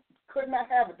 Jeroboam could not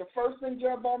have it. The first thing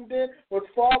Jeroboam did was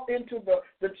fall into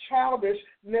the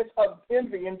childishness of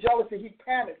envy and jealousy. He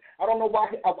panicked. I don't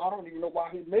even know why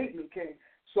he made me king.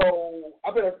 So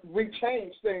I better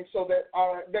rechange things so that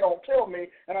they don't kill me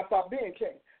and I stop being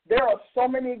king. There are so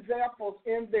many examples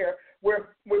in there where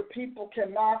people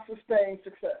cannot sustain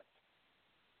success.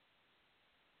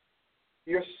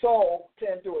 Your soul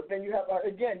can't do it. Then you have,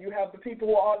 you have the people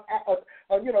who are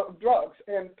on, drugs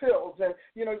and pills. And,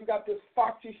 you got this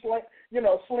foxy,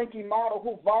 slinky model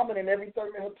who vomiting every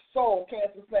 30 minutes. Soul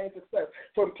can't sustain success.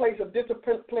 So in place of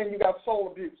discipline, you got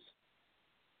soul abuse.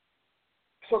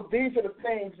 So these are the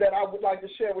things that I would like to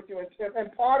share with you.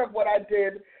 And part of what I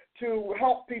did to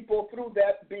help people through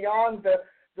that beyond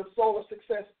the Soul of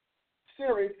Success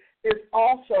series is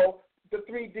also the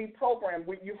 3D program.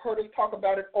 You've heard us talk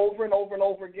about it over and over and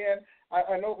over again.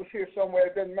 I know it was here somewhere.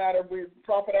 It doesn't matter.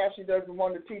 Prophet Ashley does the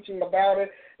one teaching about it.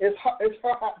 It's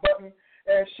her hot button,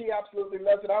 and she absolutely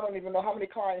loves it. I don't even know how many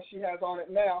clients she has on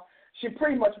it now. She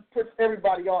pretty much puts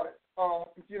everybody on it,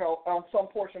 on some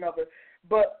portion of it.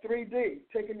 But 3D,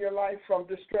 taking your life from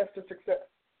distress to success.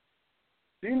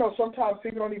 Do you know sometimes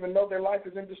people don't even know their life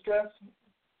is in distress?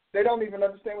 They don't even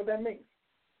understand what that means.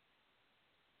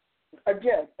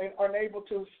 again, unable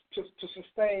to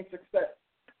sustain success,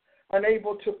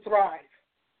 unable to thrive.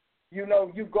 You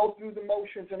know, you go through the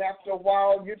motions, and after a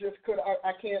while, you just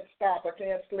I can't stop. I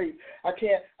can't sleep. I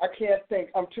can't think.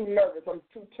 I'm too nervous. I'm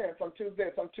too tense. I'm too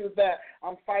this. I'm too that.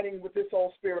 I'm fighting with this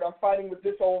old spirit. I'm fighting with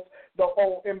the old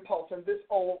impulse and this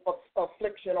old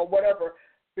affliction or whatever,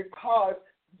 because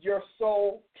your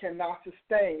soul cannot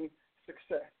sustain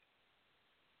success.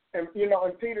 And, you know,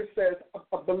 and Peter says,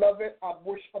 beloved, I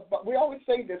wish, we always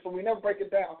say this, but we never break it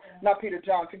down. Not Peter,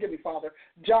 John, forgive me, Father.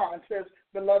 John says,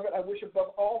 beloved, I wish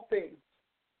above all things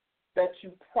that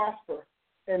you prosper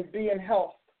and be in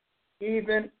health,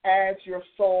 even as your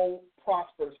soul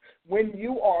prospers. When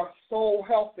you are soul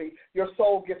healthy, your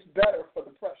soul gets better for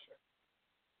the pressure.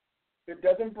 It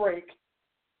doesn't break.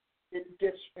 It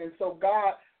gets, and so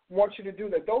God wants you to do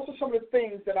that. Those are some of the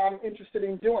things that I'm interested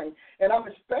in doing. And I'm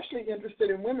especially interested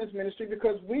in women's ministry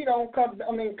because we don't come,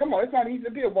 I mean, come on, it's not easy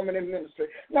to be a woman in ministry.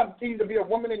 It's not easy to be a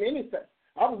woman in anything.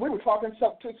 We were talking to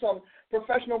some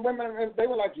professional women, and they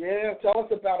were like, yeah, tell us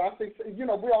about it. I think, you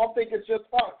know, we all think it's just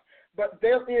us. But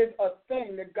there is a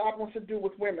thing that God wants to do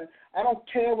with women. I don't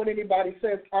care what anybody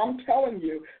says. I'm telling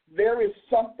you, there is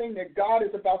something that God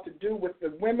is about to do with the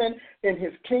women in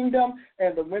his kingdom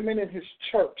and the women in his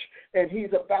church. And he's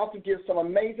about to give some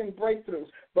amazing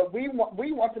breakthroughs. But we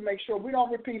want to make sure we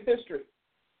don't repeat history.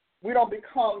 We don't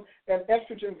become an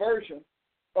estrogen version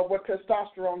of what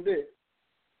testosterone did.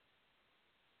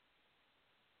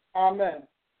 Amen.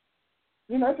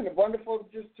 You know, isn't it wonderful?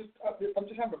 I'm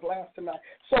just having a blast tonight.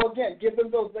 So, again, give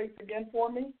them those dates again for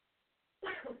me.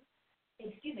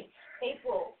 Excuse me.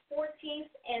 April 14th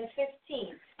and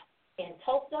 15th in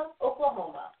Tulsa,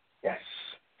 Oklahoma. Yes.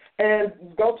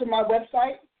 And go to my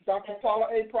website,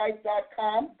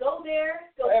 drpaulaaprice.com. Go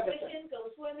there, go fishing,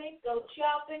 go swimming, go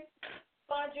shopping,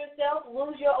 find yourself,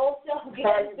 lose your old self, we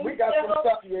got some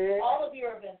stuff, yeah. All of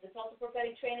your events. The Tulsa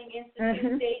Prophetic Training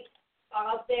Institute dates are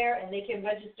out there, and they can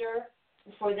register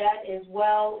for that as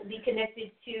well. Be connected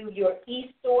to your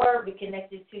e-store, be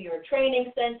connected to your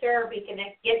training center,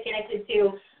 get connected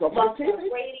to Apostleship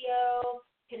Radio,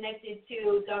 connected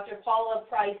to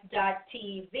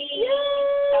drpaulaprice.tv,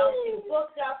 how to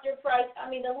book Dr. Price. I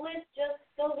mean, the list just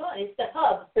goes on. It's the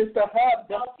hub. It's the hub.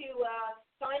 How to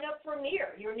sign up for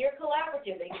NEAR, your NEAR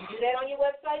Collaborative. They can do that on your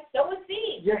website. Sow a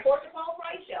seed. Yes. Support the Paula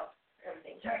Price Show.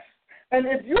 Everything. Yes. And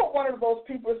if you're one of those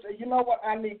people that say, you know what,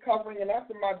 I need covering, and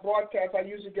after my broadcast, I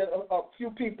usually get a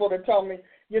few people to tell me,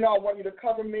 you know, I want you to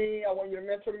cover me, I want you to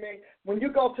mentor me. When you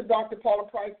go to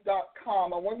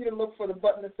drpaulaprice.com, I want you to look for the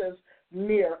button that says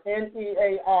NEAR,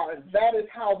 N-E-A-R. That is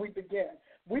how we begin.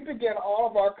 We begin all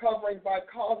of our covering by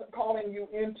calling you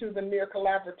into the NEAR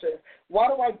Collaborative. Why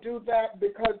do I do that?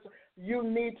 Because you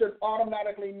need to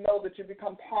automatically know that you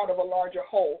become part of a larger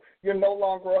whole. You're no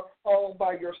longer all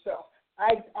by yourself.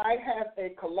 I have a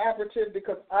collaborative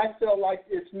because I feel like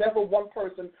it's never one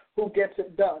person who gets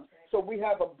it done. So we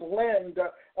have a blend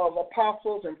of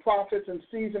apostles and prophets and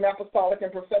seasoned apostolic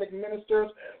and prophetic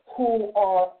ministers who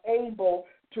are able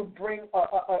to bring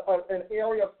an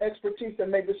area of expertise that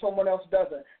maybe someone else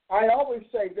doesn't. I always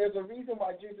say there's a reason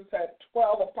why Jesus had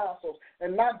 12 apostles,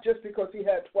 and not just because he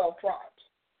had 12 tribes.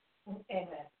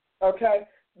 Amen. Okay?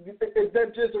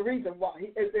 There's just a reason why.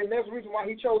 And there's a reason why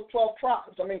he chose 12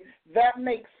 tribes. I mean, that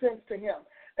makes sense to him.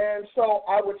 And so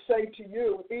I would say to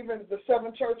you, even the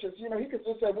 7 churches, you know, he could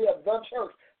just say we have the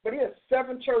church, but he has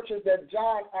 7 churches that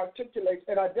John articulates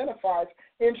and identifies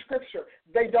in Scripture.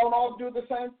 They don't all do the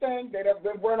same thing. They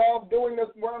weren't all doing this,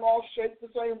 weren't all shaped the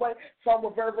same way. Some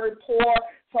were very, very poor.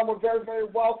 Some were very, very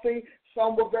wealthy.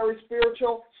 Some were very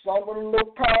spiritual. Some were a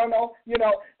little carnal, you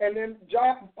know. And then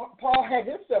Paul had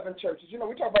his 7 churches. You know,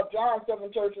 we talk about John's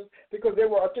 7 churches because they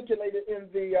were articulated in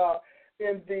the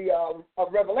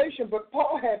Revelation, but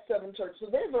Paul had 7 churches. So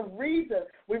there's a reason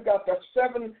we've got the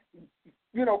 7,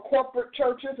 you know, corporate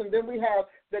churches, and then we have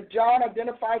that John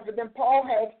identifies, but then Paul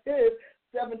has his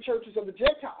 7 churches of the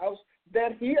Gentiles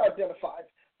that he identifies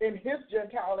in his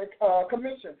Gentile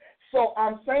commission. So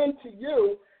I'm saying to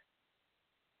you,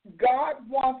 God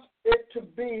wants it to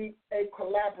be a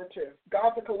collaborative.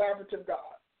 God's a collaborative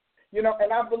God, you know,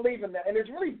 and I believe in that. And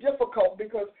it's really difficult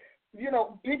because, you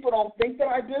know, people don't think that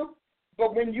I do,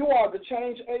 but when you are the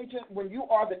change agent, when you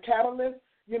are the catalyst,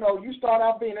 you know, you start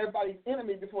out being everybody's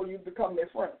enemy before you become their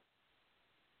friend.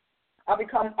 I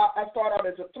start out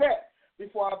as a threat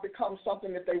before I become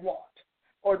something that they want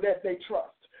or that they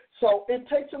trust. So it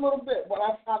takes a little bit. But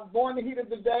I'm born in the heat of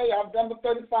the day. I've done for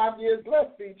 35 years.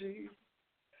 Blessed be Jesus.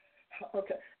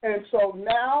 Okay, and so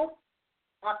now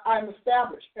I'm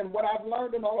established, and what I've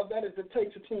learned in all of that is it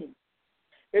takes a team.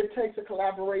 It takes a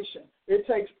collaboration. It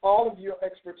takes all of your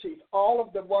expertise, all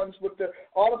of the ones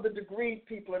all of the degreed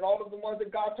people, and all of the ones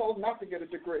that God told not to get a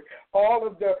degree, all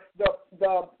of the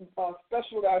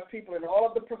specialized people, and all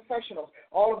of the professionals,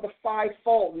 all of the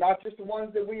fivefold, not just the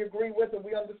ones that we agree with and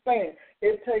we understand.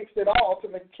 It takes it all to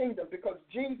make kingdom, because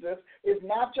Jesus is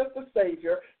not just a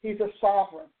Savior, He's a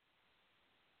sovereign.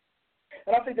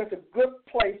 And I think that's a good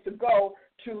place to go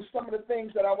to some of the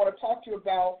things that I want to talk to you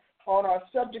about on our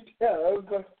subject of,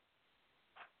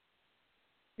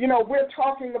 we're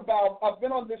talking about, I've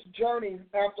been on this journey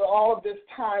after all of this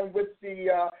time with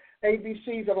the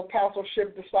ABCs of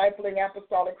Apostleship, Discipling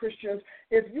Apostolic Christians.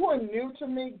 If you are new to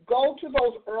me, go to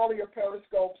those earlier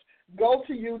periscopes, go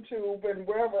to YouTube and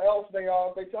wherever else they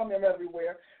are. They tell me I'm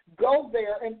everywhere. Go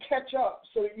there and catch up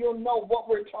so that you'll know what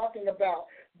we're talking about.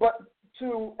 But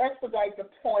to expedite the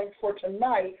point for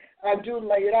tonight, I do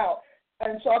lay it out.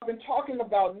 And so I've been talking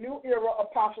about new era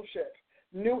apostleship.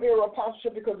 New era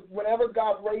apostleship, because whenever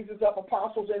God raises up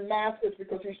apostles in mass, it's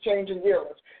because He's changing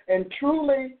eras. And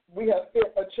truly, we have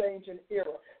hit a change in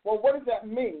era. Well, what does that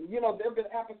mean? There have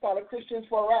been apostolic Christians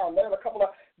for around. There are a couple of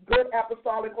good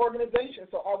apostolic organizations.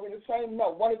 So are we the same?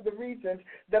 No. One of the reasons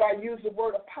that I use the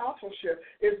word apostleship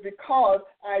is because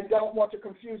I don't want to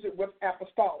confuse it with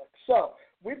apostolic. So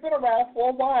we've been around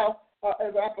for a while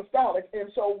as apostolic, and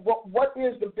so what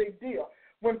is the big deal?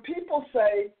 When people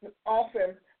say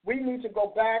often, we need to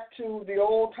go back to the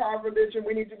old-time religion.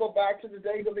 We need to go back to the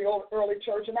days of the old early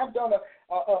church. And I've done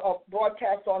a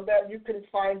broadcast on that. You can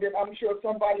find it. I'm sure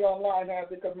somebody online has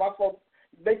it, because my folks,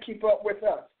 they keep up with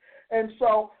us. And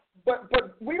so, but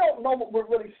we don't know what we're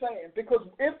really saying, because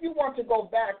if you want to go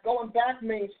back, going back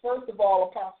means, first of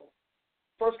all, apostles.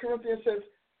 1 Corinthians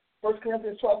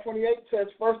 12:28 says,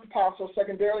 first apostles,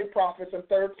 secondarily prophets, and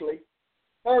thirdly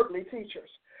teachers.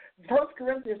 1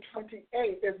 Corinthians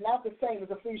 28 is not the same as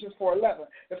Ephesians 4:11.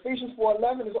 Ephesians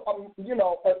 4:11 is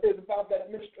about that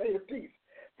administrative piece.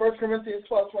 1 Corinthians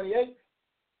 12:28,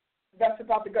 that's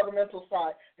about the governmental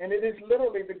side, and it is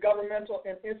literally the governmental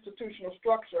and institutional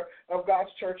structure of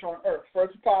God's church on earth.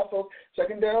 First apostles,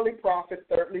 secondarily prophets,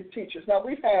 thirdly teachers. Now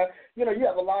we've had, you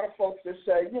have a lot of folks that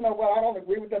say, well, I don't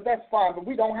agree with that. That's fine, but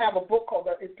we don't have a book called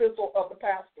the Epistle of the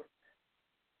Pastor.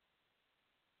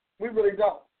 We really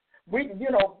don't.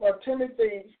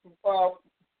 Timothy,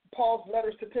 Paul's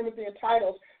letters to Timothy and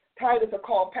Titus are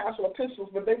called pastoral epistles,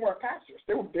 but they weren't pastors.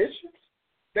 They were bishops.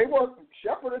 They weren't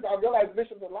shepherds. I realize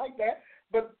bishops are like that,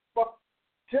 but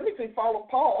Timothy followed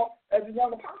Paul as a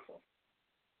young apostle.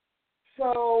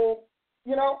 So,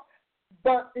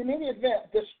 but in any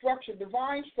event, the structure,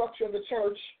 divine structure of the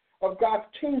church of God's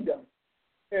kingdom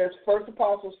is first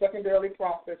apostles, secondarily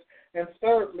prophets, and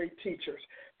thirdly teachers.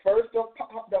 First, the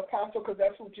apostle, because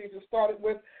that's who Jesus started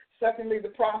with. Secondly, the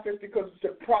prophets, because the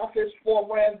prophets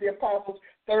foreran the apostles.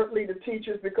 Thirdly, the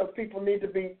teachers, because people need to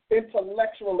be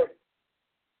intellectually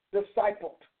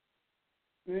discipled.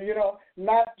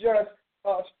 Not just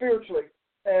spiritually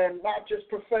and not just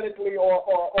prophetically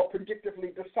or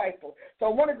predictively discipled. So I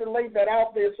wanted to lay that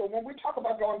out there. So when we talk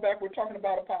about going back, we're talking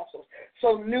about apostles.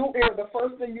 So new era, the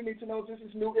first thing you need to know is this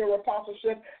is new era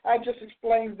apostleship. I just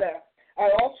explained that. I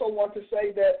also want to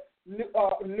say that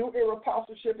new era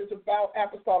apostleship is about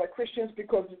apostolic Christians,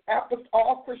 because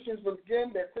all Christians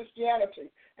begin their Christianity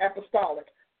apostolic.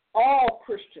 All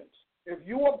Christians. If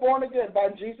you are born again by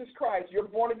Jesus Christ, you're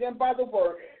born again by the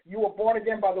Word. You are born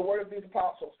again by the word of His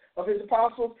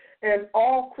apostles, and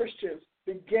all Christians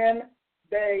begin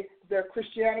their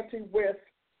Christianity with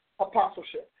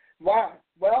apostleship. Why?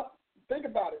 Well, think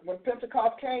about it. When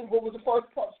Pentecost came, who was the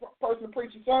first person to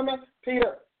preach a sermon?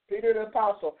 Peter the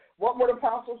apostle. What were the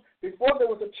apostles? Before there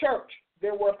was a church,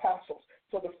 there were apostles.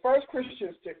 So the first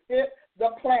Christians to hit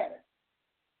the planet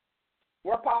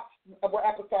were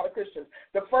apostolic Christians.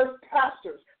 The first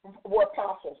pastors were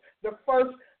apostles. The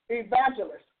first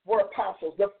evangelists were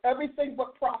apostles. Everything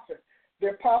but prophets. The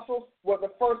apostles were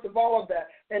the first of all of that.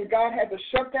 And God had to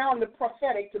shut down the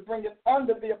prophetic to bring it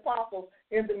under the apostles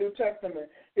in the New Testament.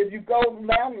 If you go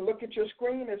down and look at your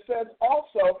screen, it says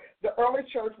also the early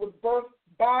church was birthed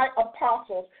by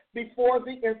apostles before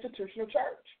the institutional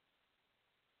church.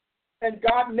 And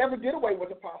God never did away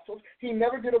with apostles. He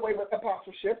never did away with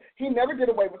apostleship. He never did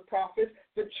away with prophets.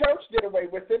 The church did away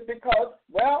with it because,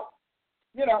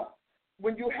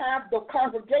 when you have the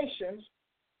congregations,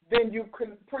 then you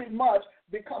can pretty much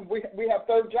become, we have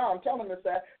 3 John telling us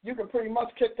that, you can pretty much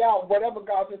kick out whatever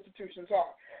God's institutions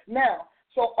are. Now,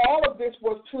 so all of this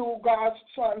was to God's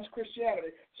Son's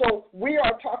Christianity. So we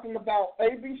are talking about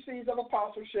ABCs of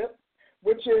apostleship,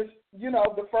 which is,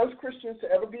 the first Christians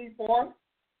to ever be born,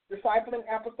 discipling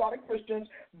apostolic Christians,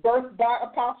 birthed by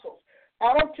apostles.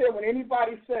 I don't care what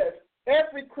anybody says.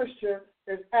 Every Christian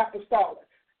is apostolic.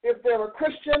 If they're a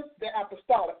Christian, they're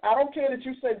apostolic. I don't care that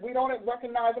you say we don't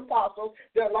recognize apostles.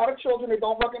 There are a lot of children that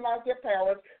don't recognize their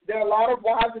parents. There are a lot of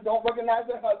wives that don't recognize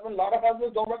their husband. A lot of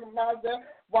husbands don't recognize their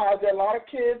wives. There are a lot of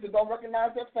kids that don't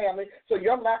recognize their family. So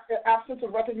your absence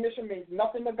of recognition means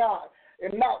nothing to God.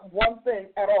 And not one thing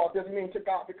at all does it mean to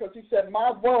God, because he said,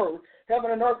 my word, heaven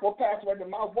and earth will pass away, but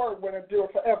my word will endure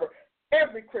forever.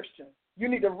 Every Christian, you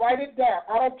need to write it down.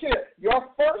 I don't care. Your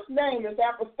first name is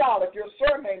apostolic. Your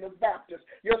surname is Baptist.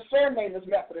 Your surname is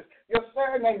Methodist. Your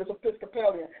surname is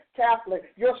Episcopalian, Catholic.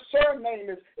 Your surname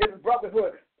is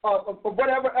Brotherhood.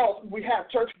 Whatever else we have,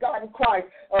 Church of God in Christ,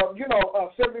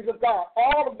 Assemblies of God,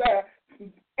 all of that.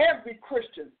 Every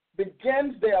Christian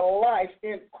begins their life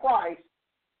in Christ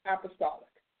apostolic,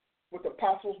 with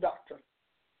apostles' doctrine.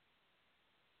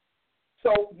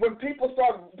 So when people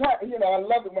start, I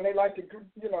love it when they like to,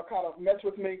 kind of mess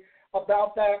with me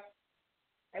about that.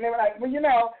 And they're like,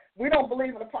 well, we don't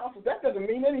believe in apostles. That doesn't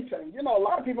mean anything. A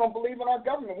lot of people don't believe in our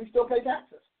government. We still pay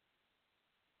taxes.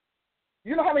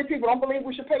 You know how many people don't believe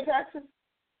we should pay taxes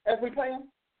as we pay them?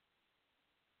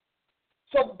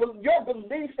 So your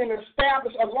belief in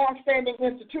a long-standing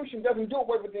institution doesn't do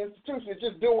away with the institution. It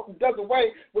just does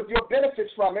away with your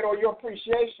benefits from it or your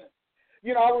appreciation.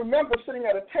 I remember sitting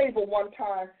at a table one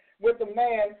time with a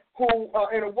man who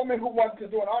and a woman who wanted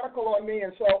to do an article on me,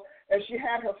 and she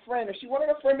had her friend, and she wanted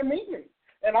her friend to meet me.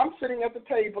 And I'm sitting at the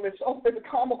table. It's a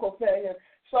comical thing. And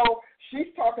so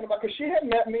she's talking about, because she had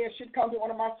met me and she'd come to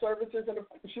one of my services and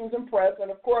she was impressed.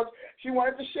 And, of course, she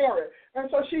wanted to share it. And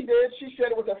so she did. She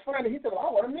shared it with her friend. And he said, well,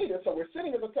 I want to meet her. So we're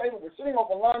sitting at the table. We're sitting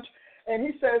over lunch. And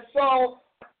he says, so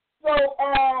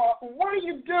what do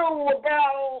you do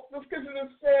about the scripture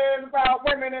that says about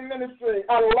women in ministry?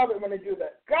 I love it when they do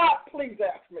that. God, please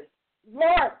ask me.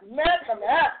 Lord, let him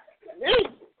ask me.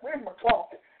 Where's my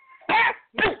call? Ask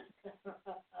me.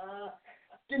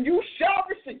 Then you shall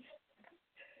receive.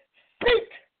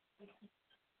 Seek,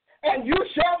 and you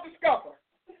shall discover.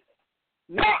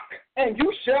 Knock, and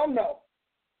you shall know.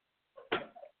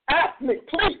 Ask me,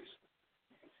 please.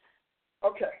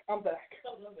 Okay, I'm back.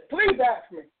 Please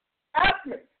ask me. Ask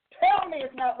me. Tell me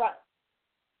it's not right.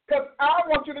 Because I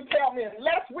want you to tell me,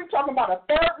 unless we're talking about a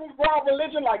third world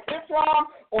religion like Islam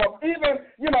or even,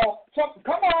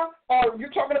 come on, or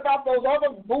you're talking about those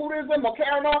other Buddhism or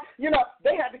carrying on,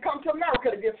 they had to come to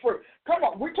America to get free. Come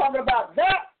on, we're talking about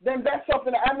that, then that's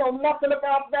something that I know nothing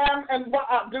about them and what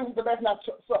I do, but that's not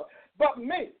so. But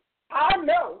me, I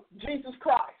know Jesus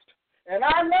Christ, and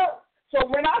I know. So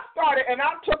when I started and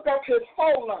I took up his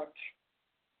whole lunch,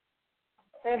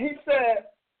 and he said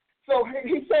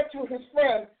to his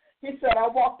friend, he said, I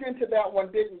walked into that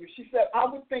one, didn't you? She said, I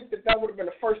would think that would have been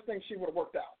the first thing she would have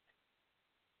worked out.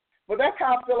 But that's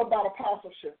how I feel about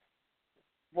apostleship.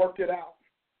 Worked it out.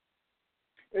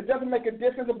 It doesn't make a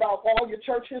difference about all your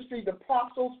church history. The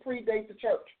apostles predate the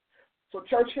church. So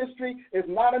church history is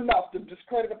not enough to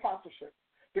discredit apostleship,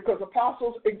 because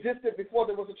apostles existed before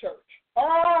there was a church.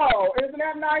 Oh, isn't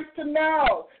that nice to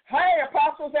know? Hey,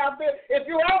 apostles out there, if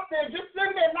you're out there, just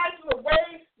send me a nice little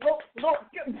wave,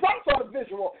 some sort of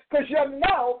visual, because you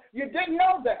didn't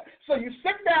know that. So you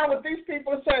sit down with these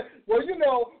people and say, well,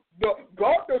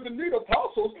 God doesn't need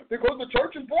apostles because the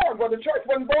church is born. Well, the church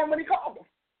wasn't born when he called them.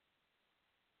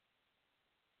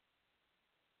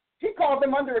 He called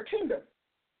them under a kingdom.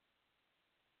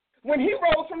 When he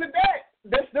rose from the dead,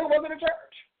 there still wasn't a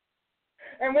church.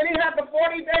 And when he had the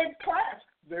 40-day class,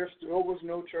 there still was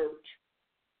no church.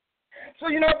 So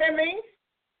you know what that means?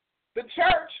 The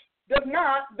church does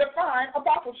not define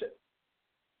apostleship.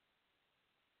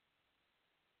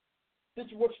 Don't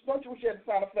you wish you had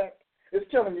the sound effect? It's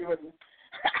killing you, isn't it?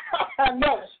 I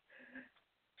know it.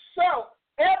 So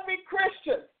every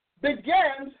Christian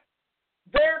begins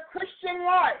their Christian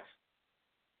life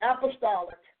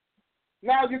apostolic.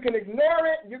 Now, you can ignore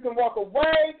it, you can walk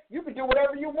away, you can do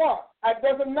whatever you want. It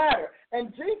doesn't matter.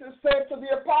 And Jesus said to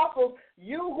the apostles,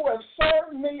 you who have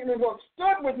served me and who have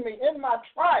stood with me in my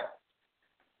trial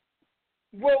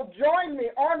will join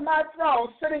me on my throne,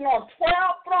 sitting on 12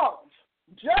 thrones,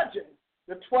 judging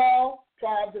the 12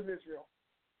 tribes of Israel.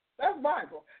 That's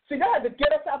Bible. See, they had to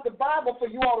get us out the Bible for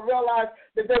you all to realize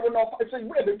that there were no, so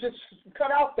they just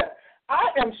cut out that. I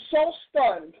am so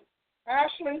stunned,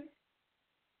 Ashley,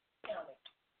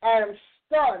 I am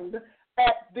stunned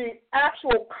at the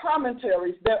actual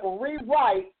commentaries that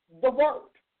rewrite the word.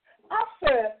 I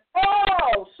said,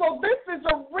 oh, so this is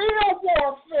a real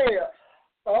warfare.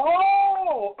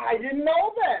 Oh, I didn't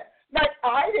know that. Like,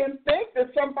 I didn't think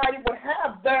that somebody would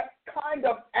have that kind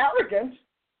of arrogance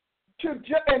to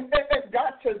and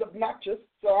God says obnoxious,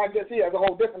 so I guess he has a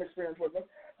whole different experience with them.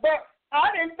 But I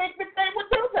didn't think that they would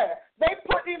do that. They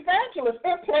put evangelists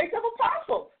in place of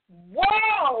apostles.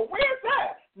 Wow, where's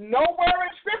that? Nowhere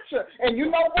in Scripture. And you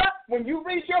know what? When you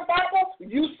read your Bible,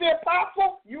 you see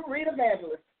apostle, you read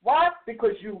evangelist. Why?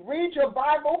 Because you read your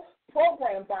Bible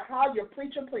programmed by how your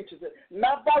preacher preaches it.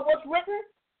 Not by what's written,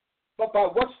 but by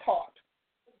what's taught.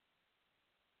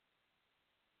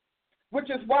 Which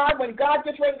is why when God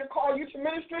gets ready to call you to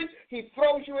ministry, he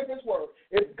throws you in his word.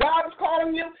 If God is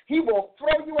calling you, he will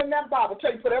throw you in that Bible.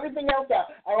 Tell you, put everything else out.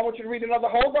 I don't want you to read another.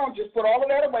 Hold on. Just put all of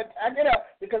that away. Pack it up,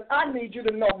 because I need you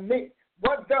to know me.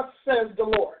 What thus says the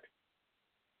Lord?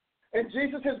 And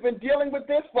Jesus has been dealing with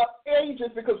this for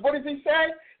ages, because what does he say?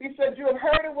 He said, you have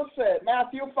heard it was said,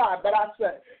 Matthew 5, but I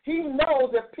said. He knows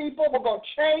that people were going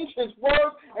to change his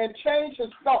words and change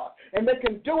his thoughts. And they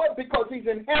can do it because he's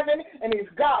in heaven and he's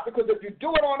God. Because if you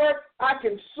do it on earth, I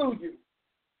can sue you.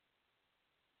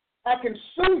 I can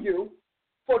sue you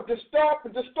for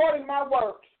distorting my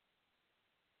words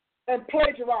and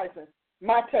plagiarizing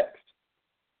my text,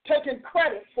 taking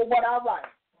credit for what I write.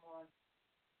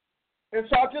 And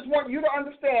so I just want you to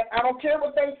understand, I don't care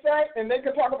what they say, and they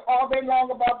can talk all day long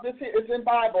about this here. It's in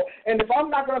Bible. And if I'm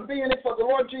not going to be in it for the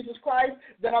Lord Jesus Christ,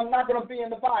 then I'm not going to be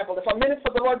in the Bible. If I'm in it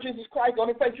for the Lord Jesus Christ, the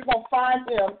only place you're going to find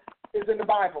him is in the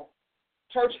Bible.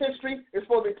 Church history is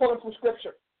supposed to be pulling from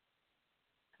Scripture.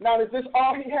 Now, is this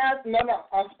all he has? No,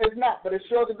 it's not, but it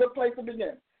sure is a good place to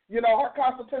begin. You know, our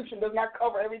Constitution does not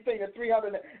cover everything that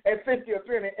 350 or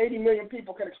 380 million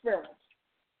people can experience.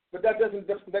 But that does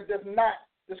not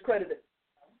discredit it.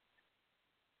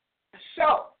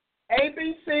 So,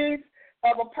 ABCs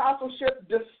of Apostleship,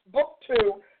 Book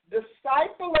 2,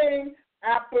 Discipling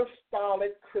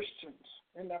Apostolic Christians.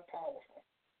 Isn't that powerful?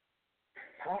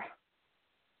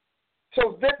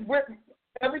 So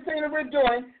everything that we're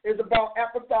doing is about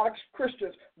apostolic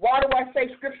Christians. Why do I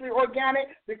say scripturally organic?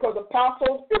 Because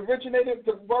apostles originated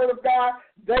the Word of God.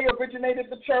 They originated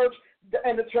the church,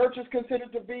 and the church is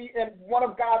considered to be in one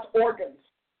of God's organs.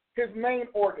 His main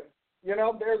organ. You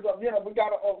know,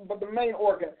 but the main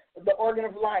organ, the organ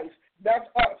of life, that's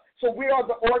us. So we are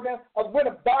we're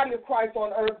the body of Christ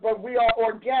on earth, but we are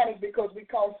organic because we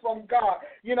come from God.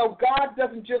 You know, God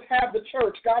doesn't just have the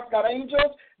church. God's got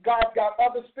angels. God's got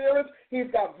other spirits. He's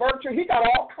got virtue. He got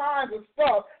all kinds of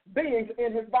stuff, beings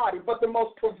in his body. But the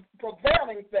most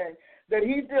prevailing thing that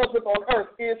he deals with on earth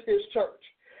is his church.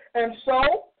 And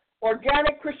so,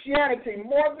 organic Christianity,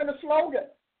 more than a slogan.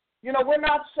 You know, we're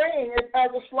not saying it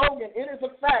as a slogan. It is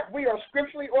a fact. We are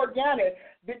scripturally organic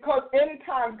because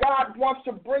anytime God wants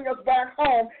to bring us back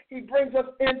home, he brings us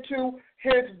into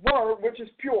his word, which is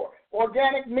pure.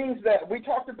 Organic means that. We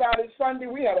talked about it Sunday.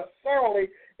 We had a thoroughly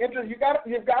interesting. You've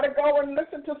got to go and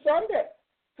listen to Sunday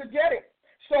to get it.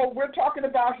 So we're talking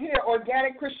about here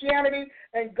organic Christianity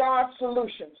and God's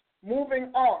solutions.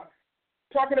 Moving on.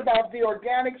 Talking about the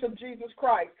organics of Jesus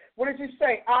Christ. What does he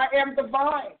say? I am the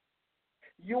vine.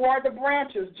 You are the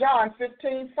branches, John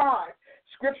 15:5.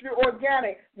 Scripture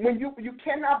organic. When you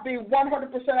cannot be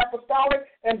 100% apostolic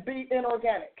and be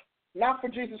inorganic. Not for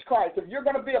Jesus Christ. If you're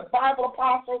going to be a Bible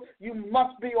apostle, you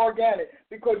must be organic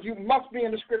because you must be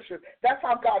in the Scripture. That's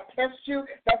how God tests you.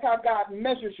 That's how God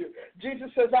measures you.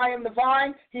 Jesus says, I am the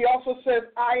vine. He also says,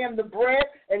 I am the bread.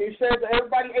 And he says,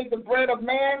 everybody ate the bread of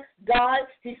man, died.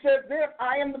 He says, then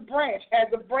I am the branch.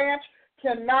 As the branch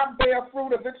cannot bear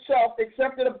fruit of itself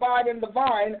except it abide in the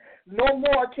vine, no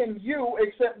more can you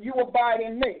except you abide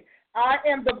in me. I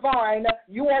am the vine,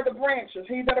 you are the branches.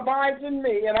 He that abides in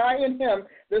me and I in him,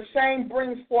 the same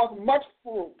brings forth much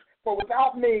fruit. For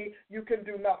without me, you can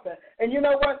do nothing. And you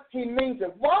know what? He means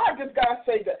it. Why does God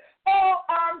say that? Oh,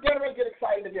 I'm going to get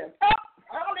excited again. Oh,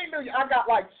 hallelujah. I got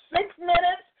like 6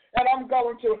 minutes and I'm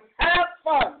going to have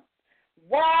fun.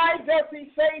 Why does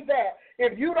he say that?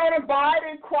 If you don't abide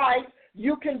in Christ,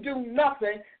 you can do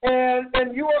nothing,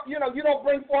 and you don't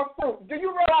bring forth fruit. Do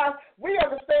you realize we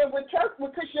understand what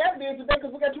Christianity is today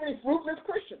because we got too many fruitless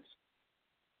Christians?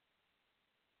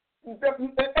 And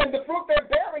the fruit they're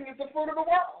bearing is the fruit of the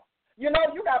world. You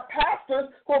know, you got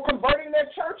pastors who are converting their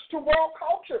church to world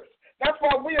cultures. That's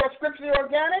why we are scripturally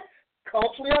organic,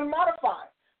 culturally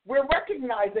unmodified. We're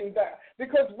recognizing that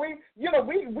because we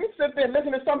sit there and listen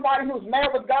to somebody who's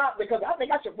mad with God because I think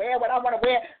I should wear what I want to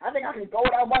wear. I think I can go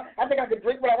what I want. I think I can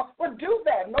drink what I want. Well, do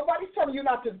that. Nobody's telling you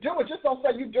not to do it. Just don't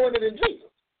say you're doing it in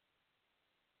Jesus.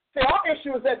 See, our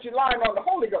issue is that you're lying on the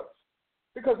Holy Ghost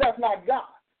because that's not God.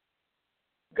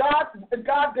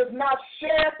 God does not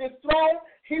share his throne.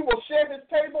 He will share his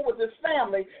table with his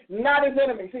family, not his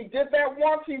enemies. He did that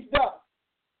once. He's done.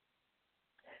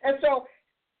 And so,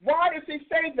 why does he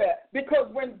say that? Because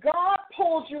when God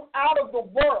pulls you out of the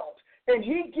world, and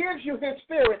he gives you his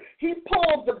spirit. He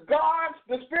pulls the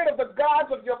spirit of the gods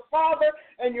of your father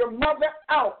and your mother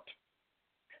out.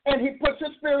 And he puts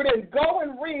his spirit in. Go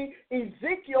and read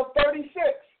Ezekiel 36.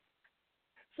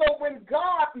 So when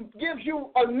God gives you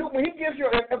when he gives you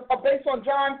based on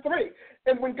John 3,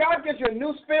 and when God gives you a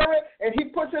new spirit and he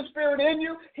puts his spirit in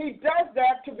you, he does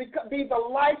that to be the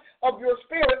life of your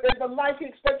spirit and the life he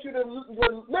expects you to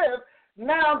live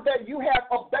now that you have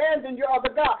abandoned your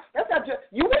other God. That's not just,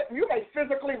 you may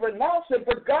physically renounce it,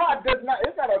 but God does not,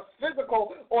 it's not a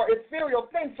physical or ethereal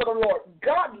thing for the Lord.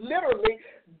 God literally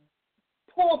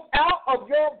pulls out of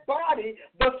your body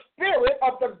the spirit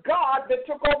of the God that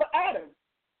took over Adam.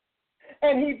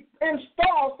 And he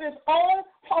installs his own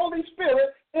Holy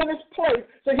Spirit in his place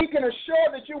so he can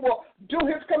assure that you will do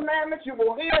his commandments, you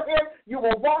will hear him, you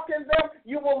will walk in them,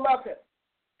 you will love him.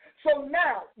 So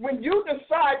now, when you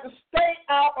decide to stay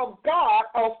out of God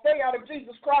or stay out of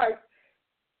Jesus Christ,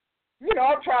 you know,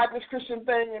 I've tried this Christian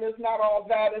thing and it's not all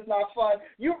that, it's not fun.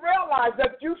 You realize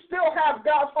that you still have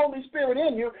God's Holy Spirit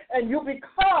in you and you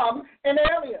become an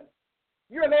alien.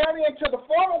 You're an alien to the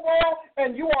former world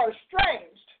and you are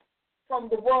estranged from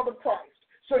the world of Christ.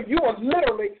 So you are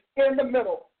literally in the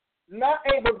middle, not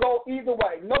able to go either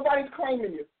way. Nobody's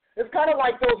claiming you. It's kind of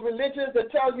like those religions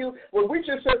that tell you, well, we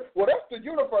just said, well, that's the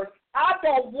universe. I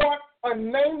don't want a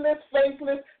nameless,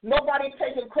 faceless, nobody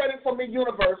taking credit for me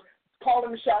universe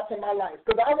calling the shots in my life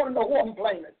because I want to know who I'm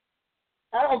blaming.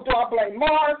 Do I blame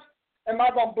Mars? Am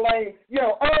I going to blame,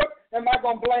 Earth? Am I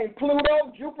going to blame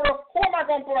Pluto, Jupiter? Who am I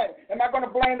going to blame? Am I going to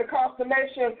blame the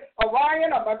constellation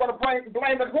Orion? Am I going to blame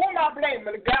it? Who am I blaming?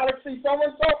 The galaxy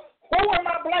so-and-so? Who am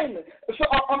I blaming? So,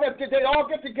 did they all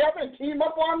get together and team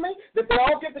up on me? Did they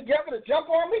all get together to jump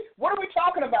on me? What are we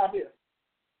talking about here?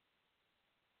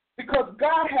 Because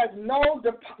God has no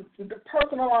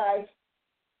personalized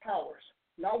powers,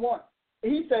 not one.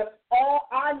 He says,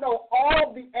 I know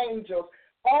all the angels,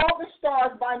 all the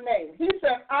stars by name. He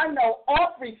said, I know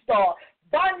every star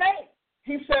by name.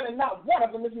 He said, and not one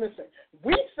of them is missing.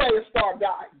 We say a star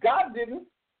died. God didn't.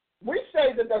 We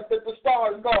say that the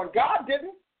star is gone. God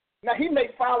didn't. Now, he may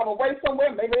file them away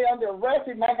somewhere. Maybe they're under arrest.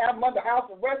 He might have them under house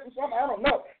arrest or something. I don't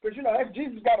know. Because,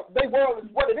 Jesus their world is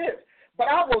what it is. But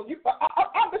I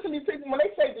listen to these people. When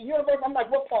they say the universe, I'm like,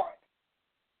 what part?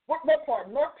 What part?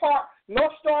 North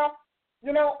Star?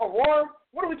 Aurora?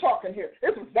 What are we talking here?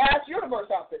 It's a vast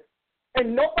universe out there.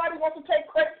 And nobody wants to take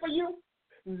credit for you.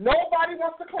 Nobody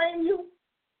wants to claim you.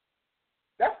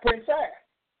 That's pretty sad.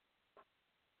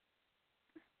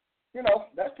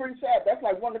 That's pretty sad. That's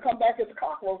like wanting to come back as a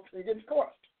cockroach and get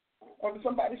squashed under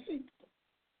somebody's feet.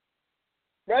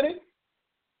 Ready?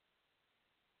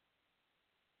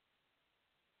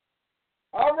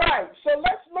 All right. So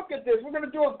let's look at this. We're going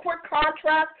to do a quick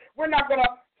contrast. We're not going to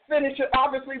finish it.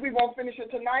 Obviously, we won't finish it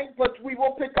tonight, but we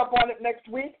will pick up on it next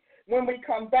week when we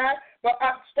come back. But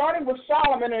starting with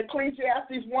Solomon in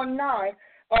Ecclesiastes 1:9,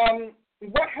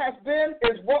 what has been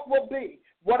is what will be.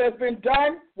 What has been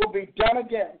done will be done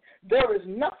again. There is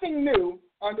nothing new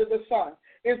under the sun.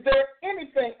 Is there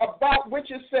anything about which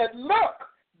is said, look,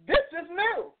 this is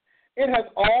new? It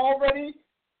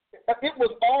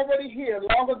was already here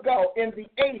long ago in the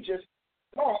ages.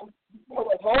 Hold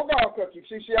on, Cookie.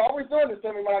 See, she always doing this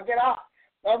to me when I get out.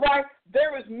 All right?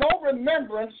 There is no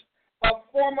remembrance of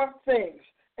former things,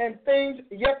 and things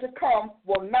yet to come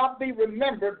will not be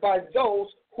remembered by those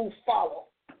who follow.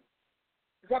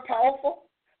 Is that powerful?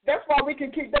 That's why they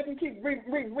can keep reinventing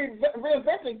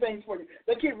things for you.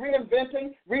 They keep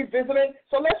reinventing, revisiting.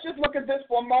 So let's just look at this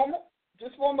for a moment,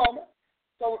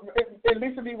 so at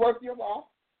least it'll be worth your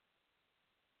while.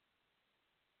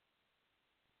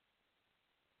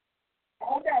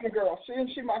 Hold down, girl.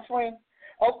 She my friend.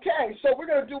 Okay, so we're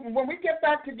going to do, when we get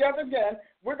back together again,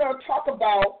 we're going to talk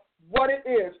about what it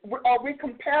is. Are we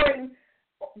comparing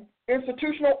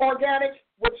institutional organics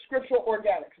with scriptural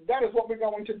organics? That is what we're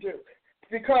going to do.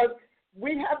 Because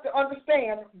we have to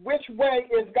understand which way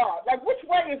is God. Like, which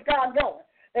way is God going?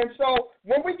 And so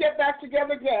when we get back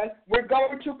together again, we're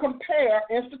going to compare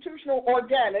institutional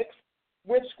organics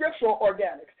with scriptural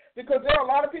organics. Because there are a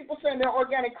lot of people saying they're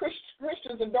organic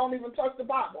Christians and don't even touch the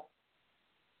Bible.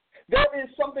 There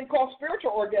is something called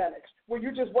spiritual organics, where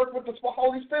you just work with the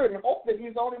Holy Spirit and hope that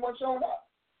he's the only one showing up.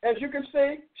 As you can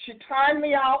see, she timed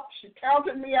me out. She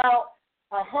counted me out.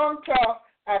 I hung tough.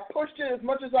 I pushed it as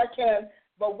much as I can,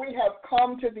 but we have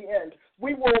come to the end.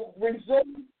 We will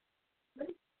resume.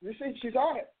 You see, she's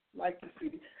on it, like the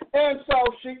CD. And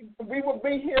so we will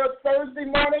be here Thursday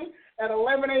morning at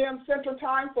 11 a.m. Central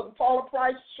Time for the Paula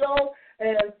Price Show,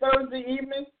 and Thursday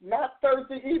evening,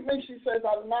 she says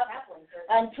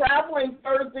I'm traveling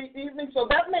Thursday evening, so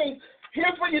that means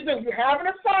here's what you do. You have an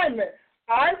assignment.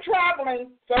 I'm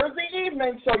traveling Thursday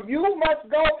evening, so you must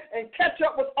go and catch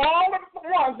up with all of the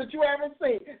ones that you haven't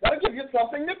seen. That'll give you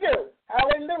something to do.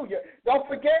 Hallelujah. Don't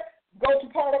forget, go to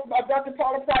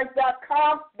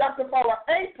drPaulaPrice.com, Dr. Paula